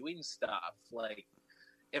people doing stuff. Like,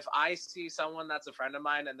 if I see someone that's a friend of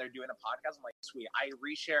mine and they're doing a podcast, I'm like, sweet, I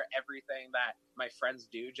reshare everything that my friends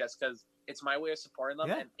do just because it's my way of supporting them.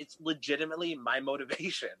 And it's legitimately my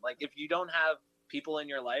motivation. Like, if you don't have people in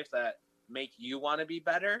your life that make you want to be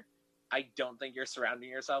better, I don't think you're surrounding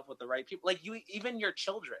yourself with the right people. Like, even your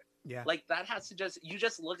children. Yeah. Like, that has to you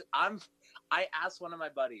just look. I asked one of my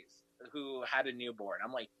buddies who had a newborn,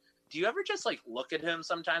 I'm like, do you ever just like look at him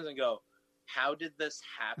sometimes and go, how did this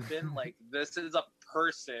happen? Like, this is a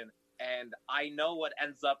person, and I know what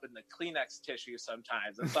ends up in the Kleenex tissue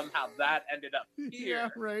sometimes, and somehow that ended up here. Yeah,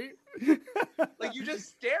 right. Like, you just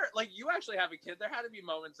stare. Like, you actually have a kid. There had to be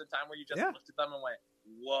moments in time where you just looked at them and went,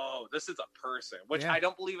 whoa, this is a person. Which I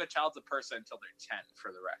don't believe a child's a person until they're 10,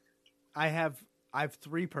 for the record. I have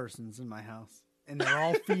 3 persons in my house, and they're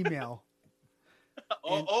all female.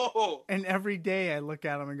 And every day I look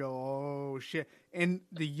at them and go, oh shit. And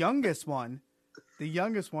the youngest one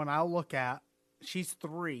I'll look at, she's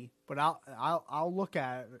 3, but I'll look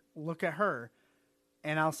at her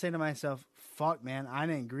and I'll say to myself, fuck man, I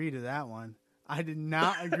didn't agree to that one. I did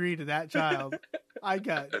not agree to that child. I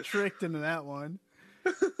got tricked into that one.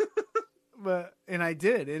 And I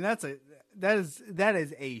did. And that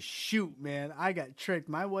is a shoot, man. I got tricked.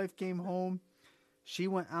 My wife came home. She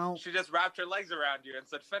went out. She just wrapped her legs around you and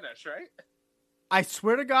said, finish, right? I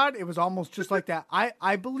swear to God, it was almost just like that.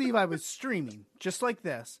 I believe I was streaming just like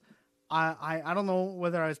this. I don't know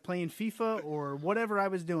whether I was playing FIFA or whatever I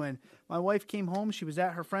was doing. My wife came home. She was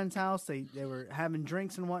at her friend's house. They were having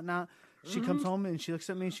drinks and whatnot. She comes home and she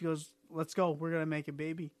looks at me and she goes, let's go. We're going to make a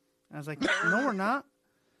baby. And I was like, no, we're not.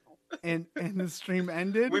 And the stream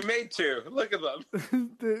ended. We made 2. Look at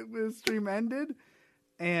them. the stream ended.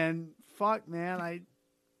 And fuck, man, I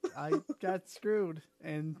got screwed.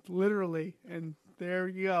 And literally, and there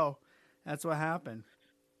you go. That's what happened.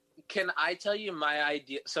 Can I tell you my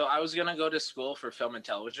idea? So I was going to go to school for film and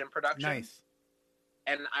television production. Nice.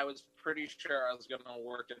 And I was pretty sure I was going to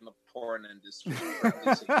work in the porn industry for at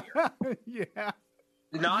least a year. Yeah.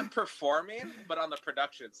 Not performing, but on the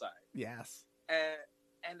production side. Yes.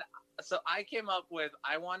 And so I came up with,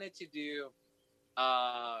 I wanted to do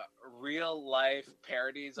real life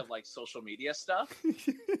parodies of like social media stuff.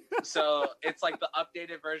 So it's like the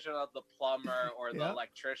updated version of the plumber or the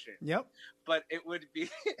electrician. Yep. But it would be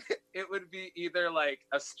either like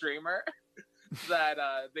a streamer that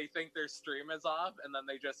they think their stream is off and then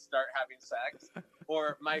they just start having sex,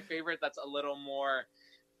 or my favorite that's a little more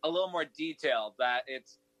detailed, that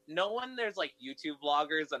it's no one, there's like YouTube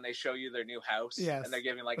vloggers and they show you their new house. Yes. And they're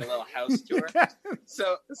giving like a little house tour. Yes.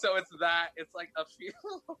 So it's that, it's like a few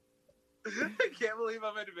I can't believe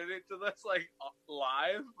I'm admitting to this like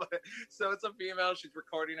live, but so it's a female, she's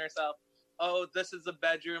recording herself. Oh, this is the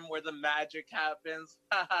bedroom where the magic happens.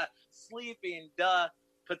 Sleeping, duh.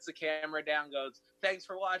 Puts the camera down, goes, thanks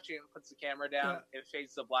for watching, puts the camera down, it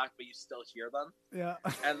fades to black, but you still hear them. Yeah.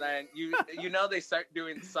 And then you know they start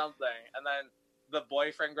doing something, and then the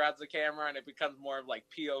boyfriend grabs the camera and it becomes more of like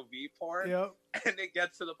POV porn. Yep. And it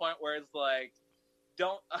gets to the point where it's like,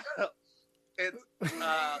 don't it's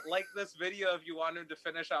like this video if you want him to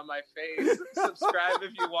finish on my face. Subscribe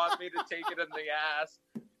if you want me to take it in the ass.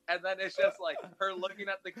 And then it's just like her looking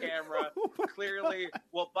at the camera, clearly.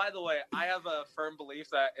 Well, by the way, I have a firm belief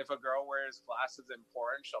that if a girl wears glasses in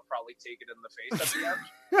porn, she'll probably take it in the face at the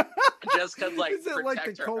end. Just because, like, is it like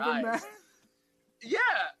the her eyes. mask? Yeah.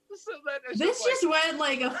 So then it's This just like, went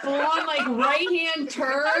like a full-on like right-hand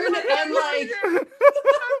turn and like. I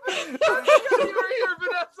forgot you were here,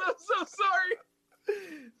 Vanessa. I'm so sorry.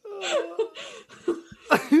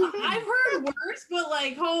 I've heard worse, but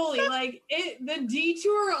like, holy, like the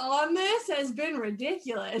detour on this has been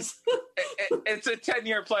ridiculous. It's a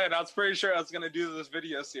 10-year plan. I was pretty sure I was going to do this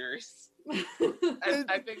video series.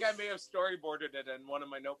 I think I may have storyboarded it in one of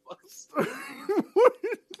my notebooks.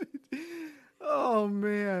 Oh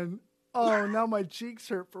man. Oh, now my cheeks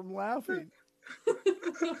hurt from laughing.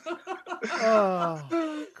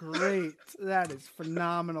 Oh, great. That is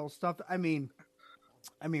phenomenal stuff. I mean,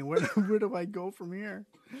 where do I go from here?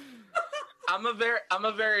 I'm a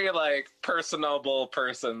very like personable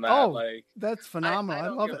person that like that's phenomenal. I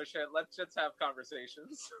don't love give it. a shit. Let's just have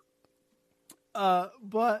conversations.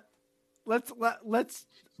 But let's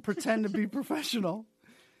pretend to be professional.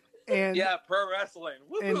 And yeah, pro wrestling.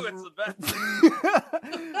 Woohoo, it's the best.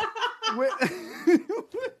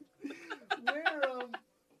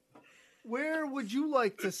 Where would you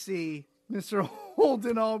like to see Mr.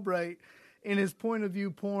 Holden Albright in his point of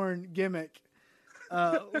view porn gimmick?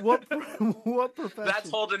 What profession? That's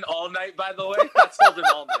Holden all night, by the way. That's Holden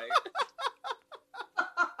all night.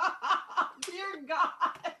 Dear God.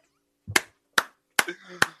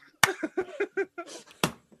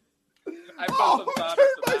 I put some thought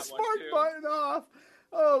into my that spark one too. button off.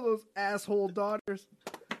 Oh, those asshole daughters.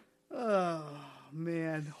 Oh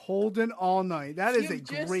man, Holden all night. That is a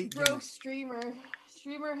great broke gimmick. streamer.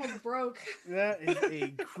 Streamer has broke. That is a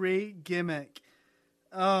great gimmick.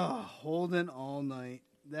 Oh, Holden all night.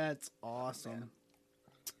 That's awesome.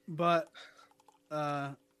 But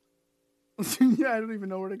yeah, I don't even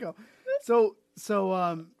know where to go. So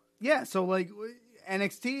yeah, so like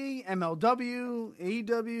NXT, MLW,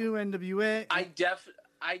 AEW, NWA.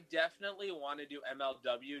 I definitely want to do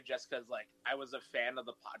MLW just because like I was a fan of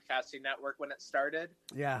the podcasting network when it started.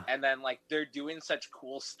 Yeah. And then like they're doing such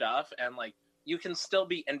cool stuff and like you can still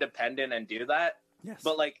be independent and do that. Yes.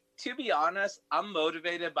 But like to be honest, I'm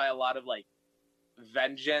motivated by a lot of like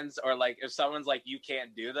vengeance, or like if someone's like you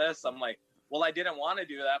can't do this, I'm like, well, I didn't want to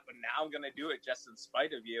do that, but now I'm going to do it just in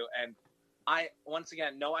spite of you. And I, once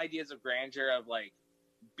again, no ideas of grandeur of like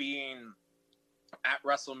being at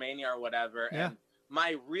WrestleMania or whatever. Yeah. And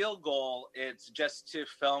my real goal is just to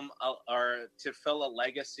to fill a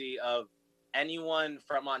legacy of anyone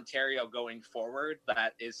from Ontario going forward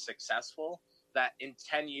that is successful, that in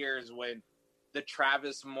 10 years when the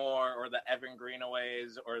Travis Moore or the Evan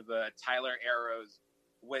Greenaways or the Tyler Arrows,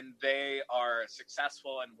 when they are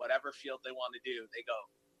successful in whatever field they want to do, they go,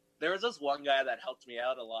 there was this one guy that helped me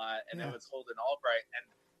out a lot, and it was Holden Albright. And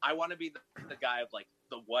I want to be the guy of like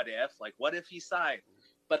the what if he signed?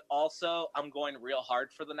 But also I'm going real hard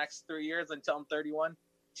for the next 3 years until I'm 31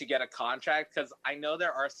 to get a contract, because I know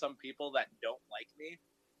there are some people that don't like me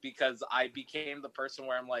because I became the person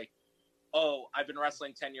where I'm like, oh, I've been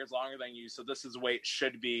wrestling 10 years longer than you, so this is the way it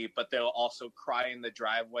should be. But they'll also cry in the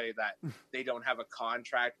driveway that they don't have a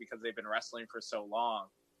contract because they've been wrestling for so long.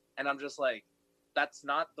 And I'm just like, that's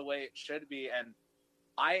not the way it should be. And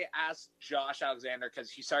I asked Josh Alexander, because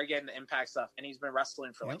he started getting the Impact stuff, and he's been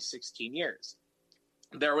wrestling for like 16 years.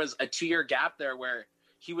 There was a 2-year gap there where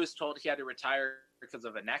he was told he had to retire because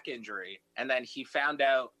of a neck injury. And then he found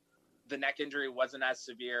out the neck injury wasn't as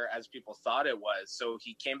severe as people thought it was. So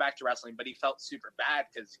he came back to wrestling, but he felt super bad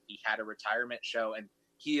because he had a retirement show and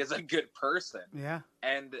he is a good person. Yeah.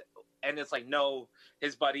 And it's like, no,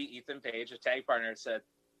 his buddy, Ethan Page, a tag partner, said,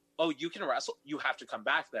 oh, you can wrestle. You have to come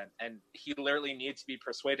back then. And he literally needs to be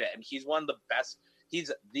persuaded. And he's one of the best.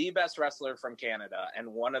 He's the best wrestler from Canada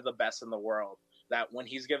and one of the best in the world, that when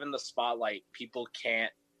he's given the spotlight, people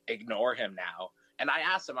can't ignore him now. And I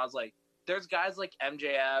asked him, I was like, there's guys like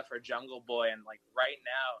MJF or Jungle Boy, and like right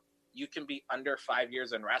now you can be under 5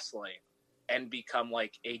 years in wrestling and become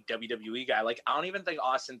like a WWE guy. Like, I don't even think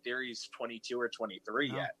Austin Theory's 22 or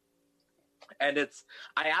 23 yet. And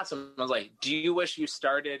I asked him, I was like, do you wish you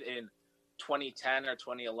started in 2010 or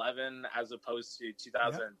 2011 as opposed to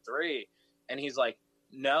 2003? Yep. And he's like,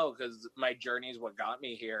 no, because my journey is what got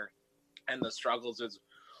me here. And the struggles is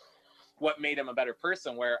what made him a better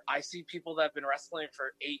person, where I see people that have been wrestling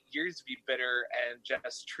for 8 years be bitter and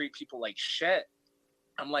just treat people like shit.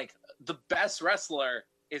 I'm like, the best wrestler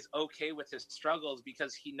is okay with his struggles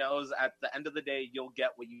because he knows at the end of the day, you'll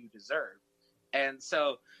get what you deserve. And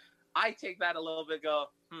so I take that a little bit, go,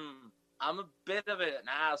 I'm a bit of an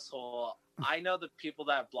asshole. I know the people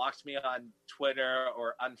that blocked me on Twitter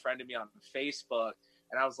or unfriended me on Facebook.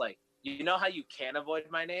 And I was like, you know how you can avoid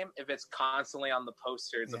my name? If it's constantly on the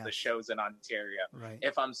posters of the shows in Ontario,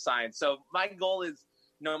 if I'm signed. So my goal is,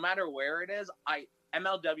 no matter where it is,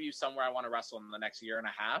 MLW somewhere I want to wrestle in the next year and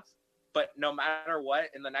a half. But no matter what,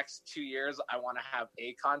 in the next 2 years, I want to have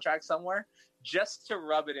a contract somewhere, just to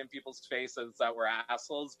rub it in people's faces that we're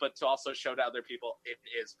assholes, but to also show to other people it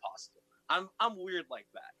is possible. I'm weird like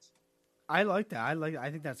that. I like that. I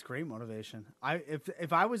think that's great motivation.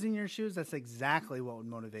 If I was in your shoes, that's exactly what would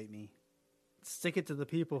motivate me. Stick it to the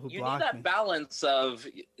people who block me. You need that balance of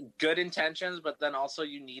good intentions, but then also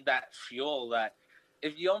you need that fuel that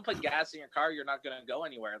if you don't put gas in your car, you're not going to go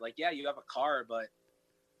anywhere. Like, yeah, you have a car, but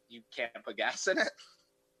you can't put gas in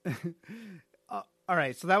it. All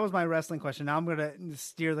right, so that was my wrestling question. Now I'm going to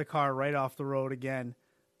steer the car right off the road again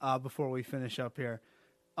before we finish up here.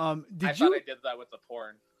 I thought I did that with the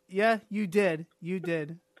porn. Yeah, you did. You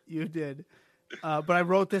did. But I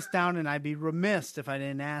wrote this down, and I'd be remiss if I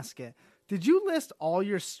didn't ask it. Did you list all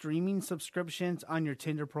your streaming subscriptions on your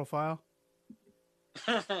Tinder profile?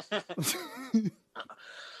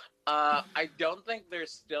 I don't think they're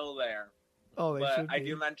still there. Oh, they should be. I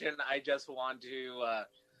do mention I just want to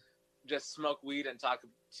just smoke weed and talk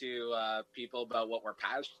to people about what we're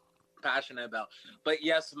passionate about. But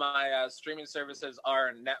yes, my streaming services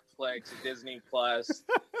are Netflix, Disney Plus,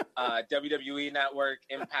 WWE Network,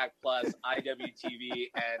 Impact Plus, IWTV,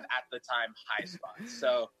 and at the time High Spot.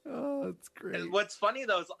 So that's great. What's funny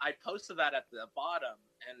though is I posted that at the bottom,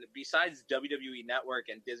 and besides WWE Network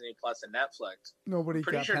and Disney Plus and Netflix, I'm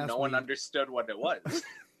pretty sure no one understood what it was.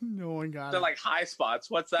 No one got it. They're like, High Spots,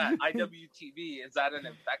 what's that? IWTV, is that an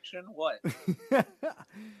infection? What?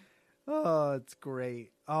 Oh, it's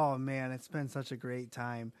great. Oh man, it's been such a great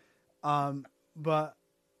time. But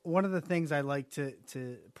one of the things I like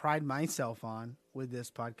to pride myself on with this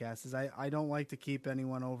podcast is I don't like to keep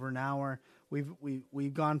anyone over an hour.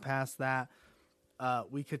 We've gone past that.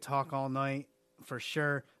 We could talk all night for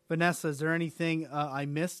sure. Vanessa, is there anything I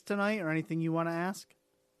missed tonight or anything you want to ask?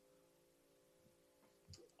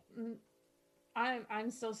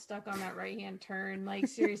 I'm still stuck on that right hand turn. Like,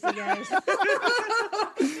 seriously, guys.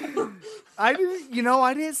 I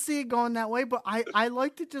didn't see it going that way, but I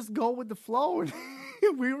like to just go with the flow.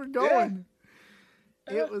 We were going.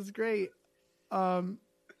 Yeah. It was great.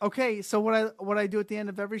 Okay, so what I do at the end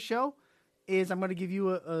of every show is I'm going to give you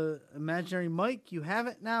a imaginary mic. You have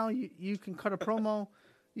it now. You can cut a promo.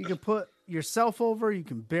 You can put yourself over. You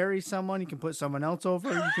can bury someone. You can put someone else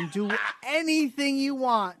over. You can do anything you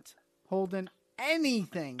want, Holden.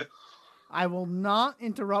 Anything. I will not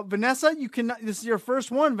interrupt. Vanessa, you cannot. This is your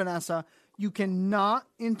first one, Vanessa. You cannot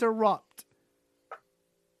interrupt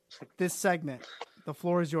this segment. The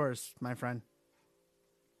floor is yours, my friend.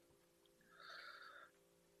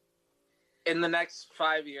 In the next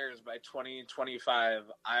 5 years, by 2025,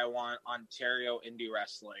 I want Ontario indie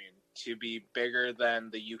wrestling to be bigger than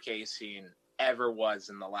the UK scene ever was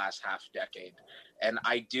in the last half decade. And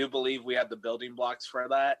I do believe we have the building blocks for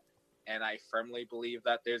that. And I firmly believe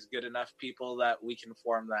that there's good enough people that we can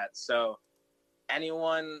form that. So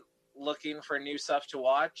anyone looking for new stuff to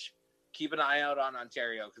watch, keep an eye out on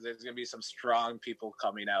Ontario, because there's going to be some strong people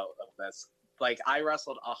coming out of this. Like, I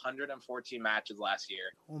wrestled 114 matches last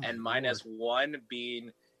year, and minus one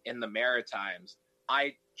being in the Maritimes.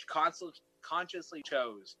 I consciously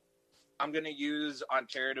chose, I'm going to use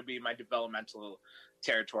Ontario to be my developmental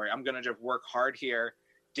territory. I'm going to just work hard here,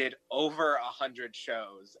 did over 100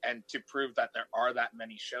 shows, and to prove that there are that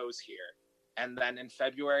many shows here. And then in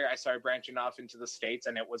February, I started branching off into the States,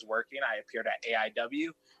 and it was working. I appeared at AIW,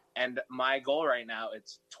 and my goal right now,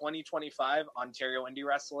 it's 2025, Ontario Indie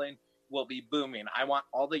Wrestling will be booming. I want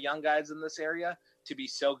all the young guys in this area to be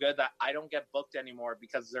so good that I don't get booked anymore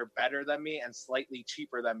because they're better than me and slightly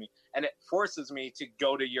cheaper than me. And it forces me to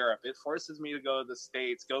go to Europe. It forces me to go to the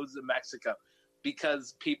States, go to Mexico,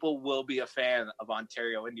 because people will be a fan of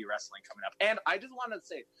Ontario indie wrestling coming up. And I just want to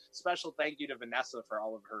say special thank you to Vanessa for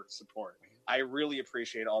all of her support. I really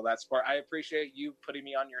appreciate all that support. I appreciate you putting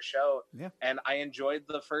me on your show. Yeah. And I enjoyed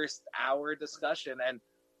the first hour discussion. And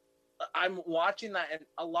I'm watching that, and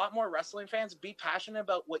a lot more wrestling fans, be passionate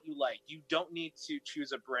about what you like. You don't need to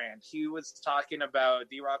choose a brand. D-Rock was talking about,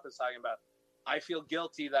 I feel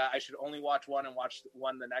guilty that I should only watch one and watch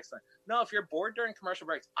one the next time. No, if you're bored during commercial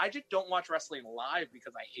breaks, I just don't watch wrestling live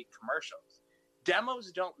because I hate commercials.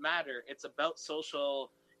 Demos don't matter. It's about social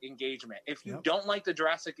engagement. If you don't like the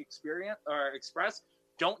Jurassic Express,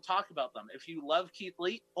 don't talk about them. If you love Keith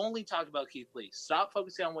Lee, only talk about Keith Lee. Stop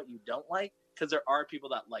focusing on what you don't like, because there are people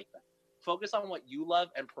that like them. Focus on what you love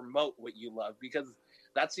and promote what you love, because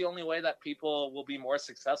that's the only way that people will be more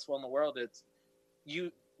successful in the world. It's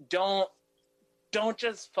you don't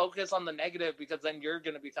just focus on the negative, because then you're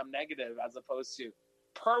going to become negative, as opposed to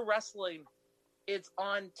pro wrestling. It's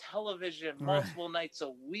on television multiple nights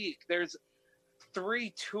a week. There's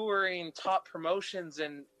 3 touring top promotions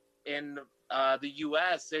in the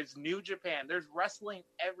US. There's New Japan. There's wrestling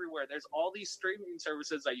everywhere. There's all these streaming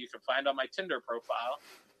services that you can find on my Tinder profile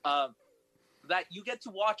that you get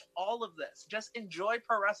to watch all of this. Just enjoy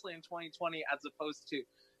pro wrestling in 2020, as opposed to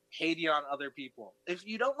hating on other people. If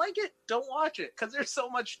you don't like it, don't watch it, because there's so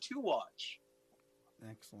much to watch.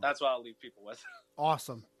 Excellent. That's what I'll leave people with.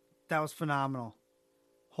 Awesome. That was phenomenal.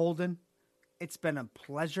 Holden, it's been a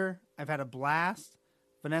pleasure. I've had a blast.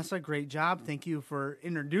 Vanessa, great job. Thank you for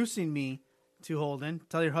introducing me to Holden.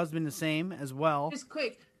 Tell your husband the same as well. Just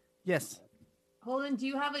quick. Yes. Holden, do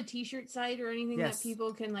you have a t-shirt site or anything that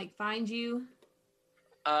people can find you?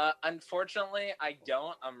 Unfortunately, I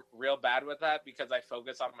don't. I'm real bad with that, because I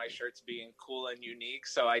focus on my shirts being cool and unique,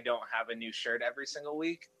 so I don't have a new shirt every single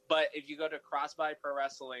week. But if you go to Crossbody Pro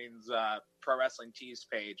Wrestling's Pro Wrestling Tees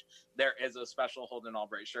page, there is a special Holden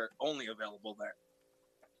Albright shirt only available there.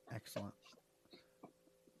 Excellent.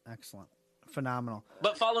 Phenomenal.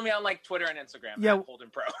 But follow me on Twitter and Instagram. Yeah, at Holden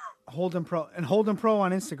Pro. Holden Pro. And Holden Pro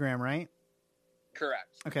on Instagram, right? Correct.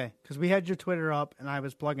 Okay, because we had your Twitter up and I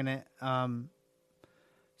was plugging it.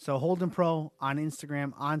 So Holden Pro on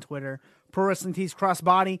Instagram, on Twitter. Pro Wrestling Tees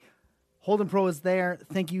Crossbody. Holden Pro is there.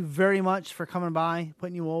 Thank you very much for coming by,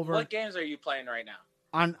 putting you over. What games are you playing right now?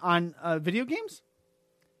 On video games?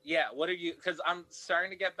 Yeah, what are you? Because I'm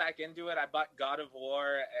starting to get back into it. I bought God of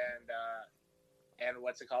War and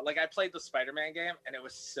what's it called? I played the Spider-Man game, and it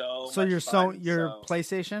was so much fun. Your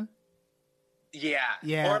PlayStation?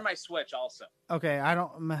 Yeah. Or my Switch also. Okay,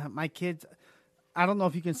 my kids, I don't know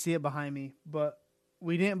if you can see it behind me, but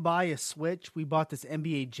we didn't buy a Switch. We bought this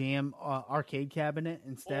NBA Jam arcade cabinet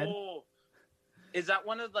instead. Oh, is that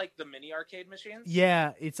one of the mini arcade machines?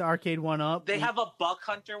 Yeah, it's Arcade 1-Up. They have a Buck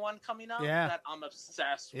Hunter one coming up that I'm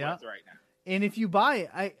obsessed with right now. And if you buy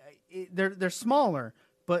it, they're smaller,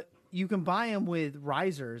 but you can buy them with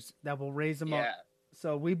risers that will raise them up.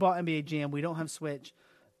 So we bought NBA Jam. We don't have Switch.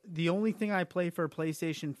 The only thing I play for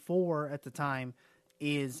PlayStation 4 at the time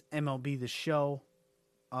is MLB The Show.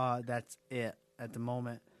 That's it at the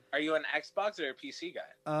moment. Are you an Xbox or a PC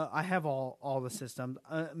guy? I have all the systems.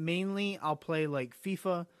 Mainly, I'll play like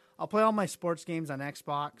FIFA. I'll play all my sports games on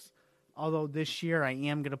Xbox. Although this year I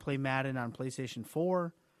am gonna play Madden on PlayStation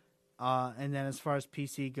 4. And then as far as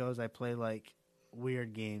PC goes, I play like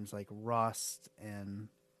weird games like Rust and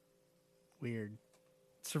weird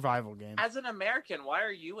survival games. As an American, why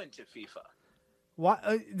are you into FIFA?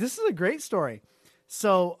 Why? This is a great story.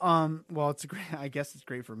 So, well, it's great. I guess it's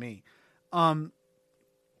great for me. I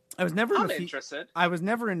was never interested. I was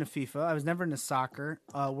never into FIFA. I was never into soccer.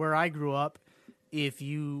 Where I grew up, if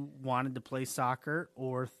you wanted to play soccer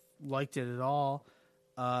or liked it at all,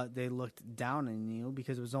 they looked down on you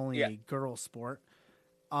because it was only a girl sport.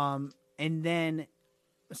 And then,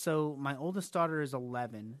 so my oldest daughter is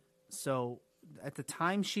 11. So at the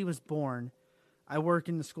time she was born, I work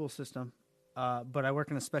in the school system, but I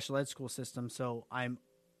work in a special ed school system. So I'm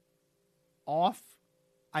off.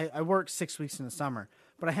 I work 6 weeks in the summer,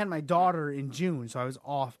 but I had my daughter in June, so I was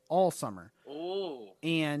off all summer. Ooh.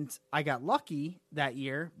 And I got lucky that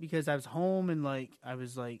year because I was home and I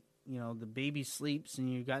was the baby sleeps and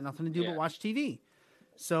you got nothing to do but watch TV.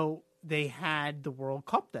 So they had the World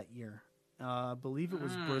Cup that year. I believe it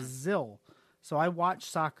was Brazil. So I watched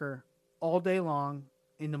soccer all day long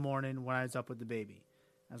in the morning when I was up with the baby.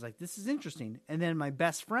 I was like, this is interesting. And then my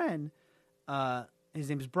best friend, his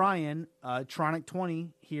name is Brian, Tronic20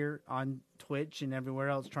 here on Twitch and everywhere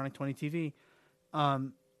else, Tronic20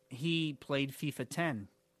 TV. He played FIFA 10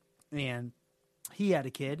 and he had a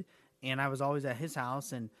kid and I was always at his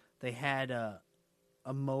house and they had a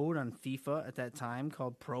mode on FIFA at that time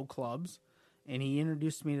called Pro Clubs and he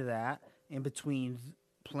introduced me to that. And between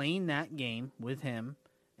playing that game with him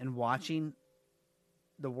and watching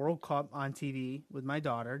the World Cup on TV with my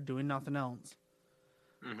daughter, doing nothing else,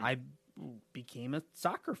 I became a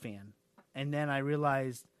soccer fan. And then I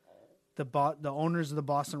realized the owners of the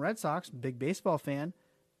Boston Red Sox, big baseball fan,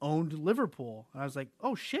 owned Liverpool. And I was like,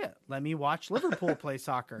 oh shit, let me watch Liverpool play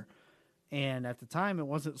soccer. And at the time it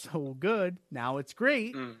wasn't so good. Now it's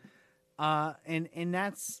great. And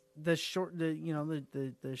that's the short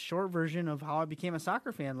version of how I became a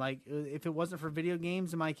soccer fan. Like if it wasn't for video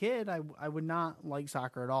games and my kid, I would not like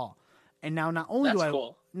soccer at all. And now not only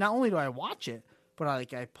do I watch it, but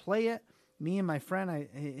I play it. Me and my friend,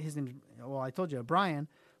 his name, I told you, Brian.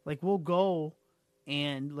 Like we'll go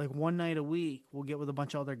and like one night a week we'll get with a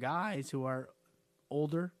bunch of other guys who are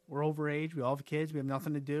older. We're over age. We all have kids. We have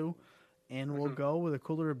nothing to do, and we'll go with a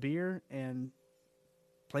cooler of beer and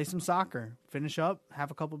play some soccer. Finish up, have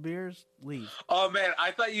a couple beers, leave. Oh man, I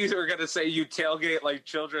thought you were gonna say you tailgate like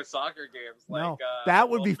children's soccer games. No, that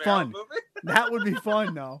would be fun. That would be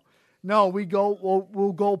fun. No,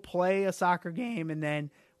 we'll go play a soccer game, and then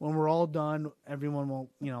when we're all done, everyone will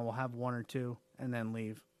we'll have one or two and then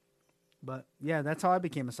leave. But yeah, that's how I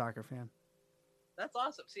became a soccer fan. That's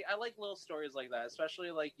awesome. See, I like little stories like that,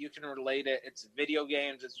 especially like you can relate it. It's video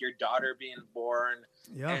games. It's your daughter being born.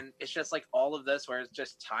 Yeah. And it's just like all of this where it's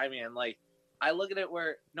just timing. And like, I look at it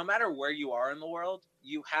where no matter where you are in the world,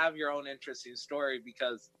 you have your own interesting story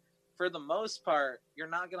because for the most part, you're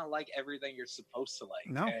not going to like everything you're supposed to like.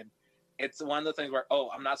 No. And it's one of the things where,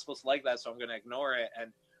 I'm not supposed to like that, so I'm going to ignore it.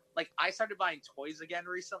 And like, I started buying toys again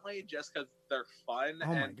recently just because they're fun.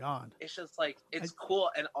 Oh, my God. It's just like, it's cool.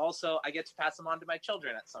 And also, I get to pass them on to my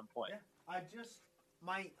children at some point. Yeah,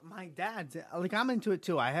 my dad's, like, I'm into it,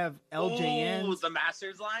 too. I have LJNs. Ooh, the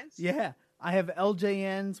Masters lines? Yeah. I have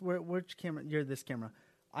LJNs. Which camera? You're this camera.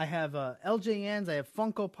 I have LJNs. I have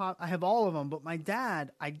Funko Pop. I have all of them. But my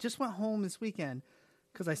dad, I just went home this weekend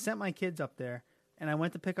because I sent my kids up there. And I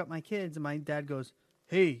went to pick up my kids. And my dad goes,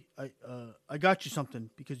 hey, I got you something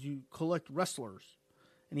because you collect wrestlers.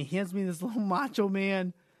 And he hands me this little Macho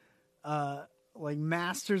Man, like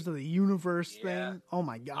Masters of the Universe thing. Oh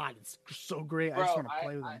my God, it's so great. Bro, I just want to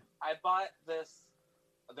play with him. I bought this.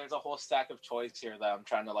 There's a whole stack of toys here that I'm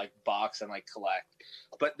trying to like box and like collect.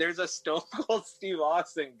 But there's a Stone Cold Steve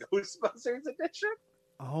Austin Ghostbusters edition.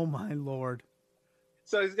 Oh my Lord.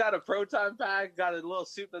 So he's got a proton pack, got a little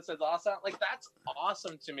suit that says awesome. Like that's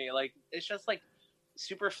awesome to me. Like it's just like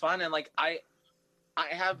super fun. And like I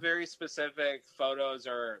have very specific photos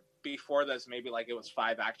or before this, maybe like it was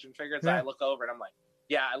 5 action figures that I look over and I'm like,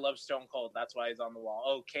 yeah, I love Stone Cold. That's why he's on the wall.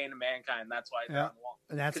 Oh, Kane of Mankind. That's why he's on the wall.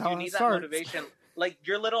 And that's how you need that motivation. Like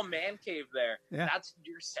your little man cave there. Yeah. That's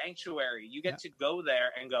your sanctuary. You get to go there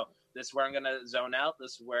and go, this is where I'm going to zone out.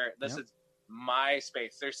 This is my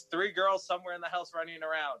space. There's 3 girls somewhere in the house running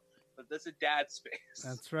around, but this is dad's space.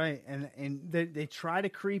 That's right. And they try to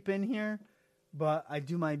creep in here, but I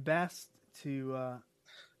do my best to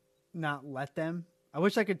not let them. I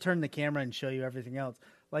wish I could turn the camera and show you everything else,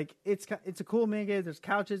 Like it's a cool man cave. There's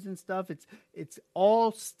couches and stuff. It's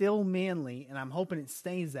all still manly, and I'm hoping it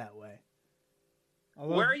stays that way.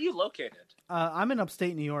 Where are you located? I'm in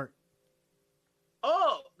upstate New York.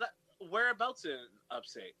 Oh, whereabouts in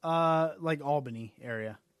upstate? Like Albany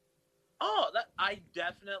area. Oh, I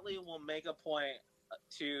definitely will make a point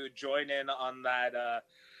to join in on that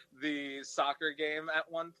the soccer game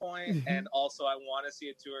at one point, and also I want to see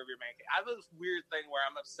a tour of your man cave. I have this weird thing where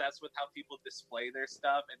I'm obsessed with how people display their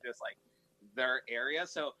stuff and just like their area.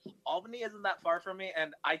 So Albany isn't that far from me,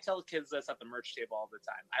 and I tell kids this at the merch table all the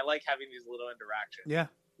time. I like having these little interactions. Yeah.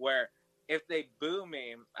 Where if they boo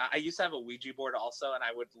me, I used to have a Ouija board also, and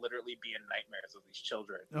I would literally be in nightmares with these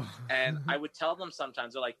children. And I would tell them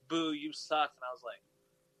sometimes, they're like, "Boo, you suck," and I was like,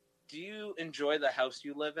 "Do you enjoy the house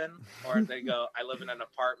you live in?" Or if they go, "I live in an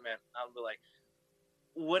apartment," I'll be like,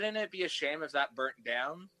 "Wouldn't it be a shame if that burnt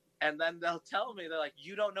down?" And then they'll tell me, they're like,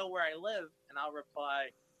 "You don't know where I live," and I'll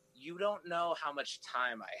reply, "You don't know how much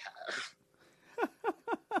time I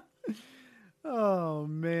have." Oh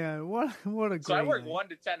man, what a great. So I work night. 1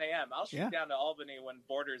 to 10 a.m. I'll shoot Yeah. down to Albany when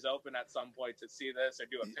borders open at some point to see this or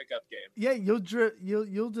do a pickup game. Yeah,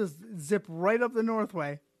 you'll just zip right up the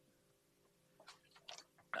Northway.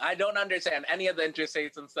 I don't understand any of the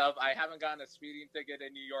interstates and stuff. I haven't gotten a speeding ticket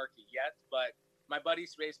in New York yet, but my buddy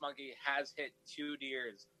Space Monkey has hit 2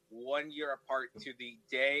 deers 1 year apart to the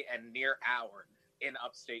day and near hour in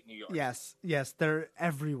upstate New York. Yes, they're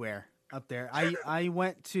everywhere up there. I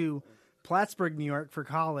went to Plattsburgh, New York for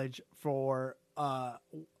college for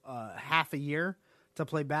half a year to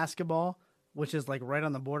play basketball, which is like right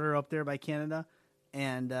on the border up there by Canada.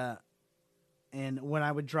 And when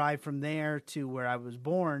I would drive from there to where I was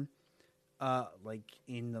born, like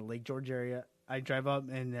in the Lake George area, I'd drive up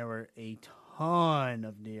and there were a ton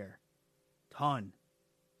of deer. Ton.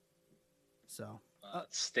 So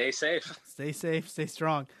Stay safe. stay safe, stay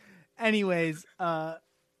strong. Anyways,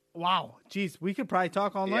 wow, geez, we could probably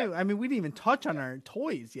talk all night. Yeah. I mean, we didn't even touch on our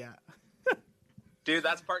toys yet. Dude,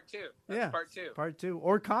 that's part 2. That's part 2.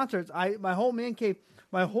 Or concerts. My whole man cave,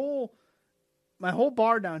 my whole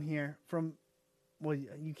bar down here from, well,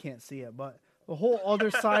 you can't see it, but the whole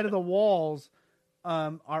other side of the walls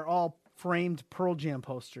are all framed Pearl Jam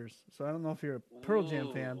posters. So I don't know if you're a Pearl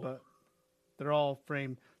Jam fan, but they're all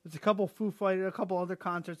framed. There's a couple Foo Fighters, a couple other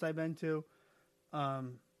concerts I've been to.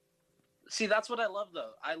 See, that's what I love,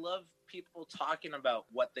 though. I love people talking about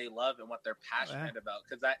what they love and what they're passionate about,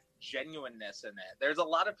 because that genuineness in it. There's a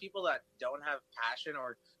lot of people that don't have passion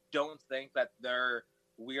or don't think that their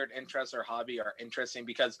weird interests or hobby are interesting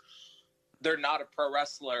because they're not a pro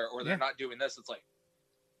wrestler or they're not doing this. It's like,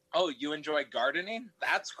 oh, you enjoy gardening?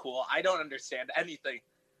 That's cool. I don't understand anything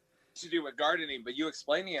to do with gardening, but you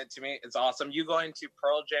explaining it to me is awesome. You going to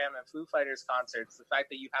Pearl Jam and Foo Fighters concerts, the fact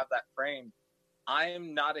that you have that frame. I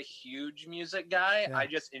am not a huge music guy. Yeah. I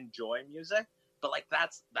just enjoy music, but like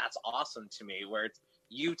that's awesome to me. Where it's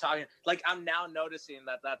you talking, like I'm now noticing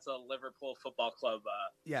that that's a Liverpool Football Club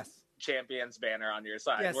Yes. champions banner on your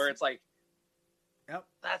side. Yes. Where it's like, Yep.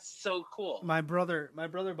 that's so cool. My brother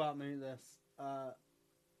bought me this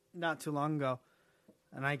not too long ago,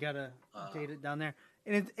 and I gotta date it down there.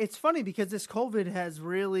 And it's funny because this COVID has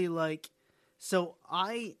really like, so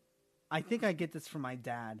I think I get this from my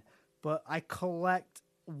dad, but I collect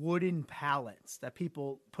wooden pallets that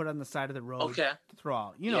people put on the side of the road to throw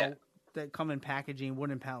out. You know, that come in packaging,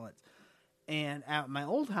 wooden pallets. And at my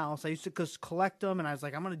old house, I used to just collect them, and I was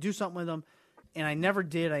like, I'm going to do something with them. And I never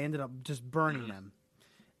did. I ended up just burning them.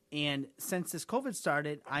 And since this COVID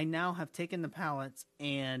started, I now have taken the pallets,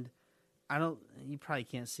 and you probably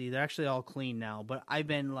can't see. They're actually all clean now, but I've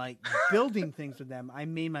been like building things with them. I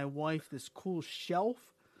made my wife this cool shelf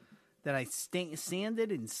that I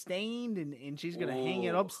sanded and stained, and she's going to hang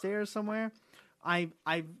it upstairs somewhere. I've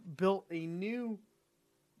built a new,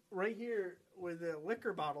 right here where the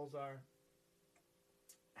liquor bottles are,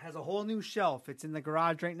 has a whole new shelf. It's in the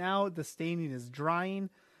garage right now. The staining is drying,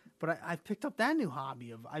 but I picked up that new hobby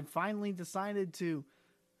of, I finally decided to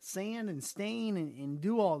sand and stain and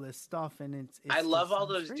do all this stuff, and it's I love just all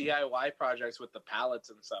those great. DIY projects with the pallets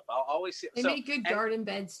and stuff. I'll always see. They make good garden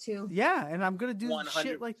beds too. Yeah, and I'm gonna do 100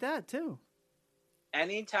 shit like that too.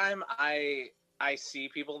 Anytime I see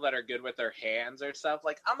people that are good with their hands or stuff,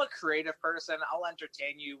 like I'm a creative person. I'll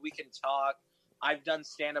entertain you. We can talk. I've done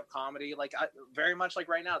stand-up comedy. Like very much like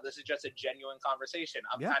right now, this is just a genuine conversation.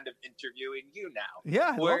 I'm kind of interviewing you now.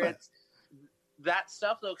 Yeah, I where love it. it's that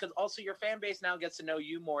stuff though, because also your fan base now gets to know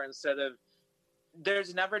you more instead of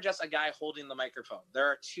there's never just a guy holding the microphone. There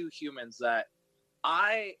are two humans that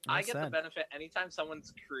I That's get the sad. benefit anytime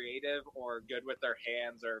someone's creative or good with their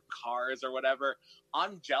hands or cars or whatever.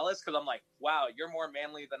 I'm jealous because I'm like, wow, you're more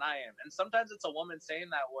manly than I am. And sometimes it's a woman saying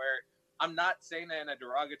that where I'm not saying it in a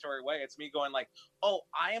derogatory way. It's me going like, oh,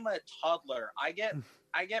 I am a toddler. I get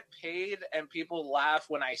paid and people laugh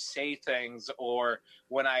when I say things or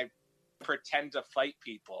when I pretend to fight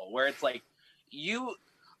people, where it's like,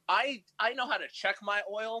 I know how to check my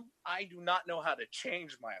oil. I do not know how to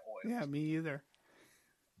change my oil. Yeah, me either.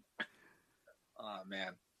 Oh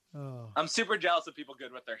man, Oh, I'm super jealous of people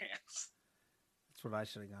good with their hands. that's what I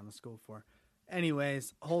should have gone to school for.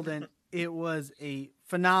 Anyways, Holden, it was a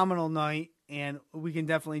phenomenal night, and we can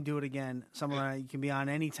definitely do it again. Somewhere you can be on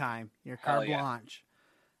anytime. You're carte Hell yeah. blanche.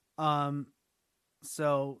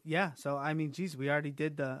 So yeah, I mean, geez, we already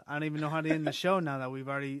did I don't even know how to end the show now that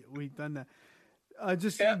we've done that.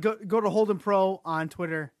 Just go to Holden Pro on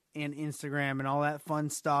Twitter and Instagram and all that fun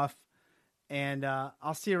stuff. And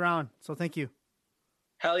I'll see you around. So thank you.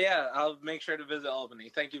 Hell yeah, I'll make sure to visit Albany.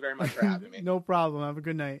 Thank you very much for having me. No problem. Have a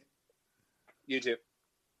good night. You too.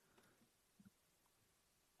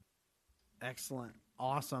 Excellent.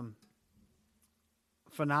 Awesome.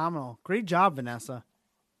 Phenomenal. Great job, Vanessa.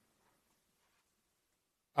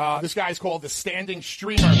 This guy's called the Standing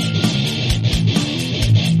Streamer.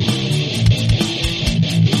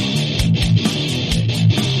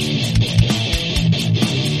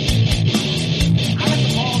 I have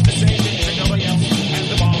the balls to say things that nobody else has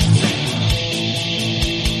the balls to say.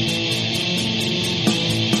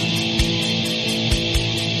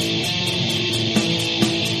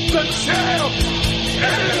 The champ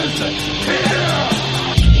is here!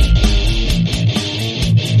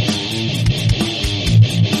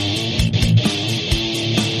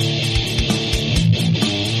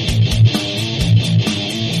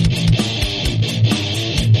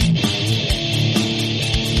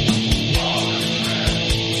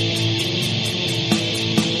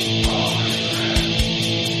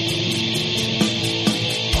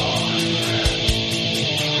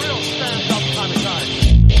 Real stand-up kind of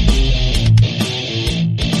guy.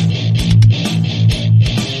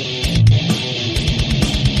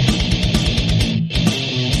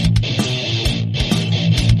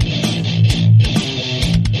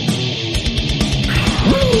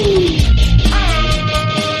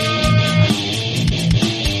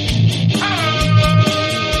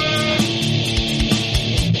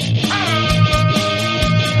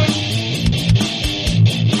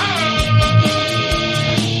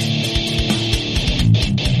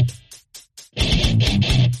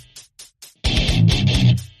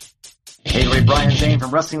 Hey, Brian Zane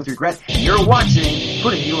from Wrestling with Regret, and you're watching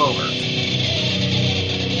Putting You Over.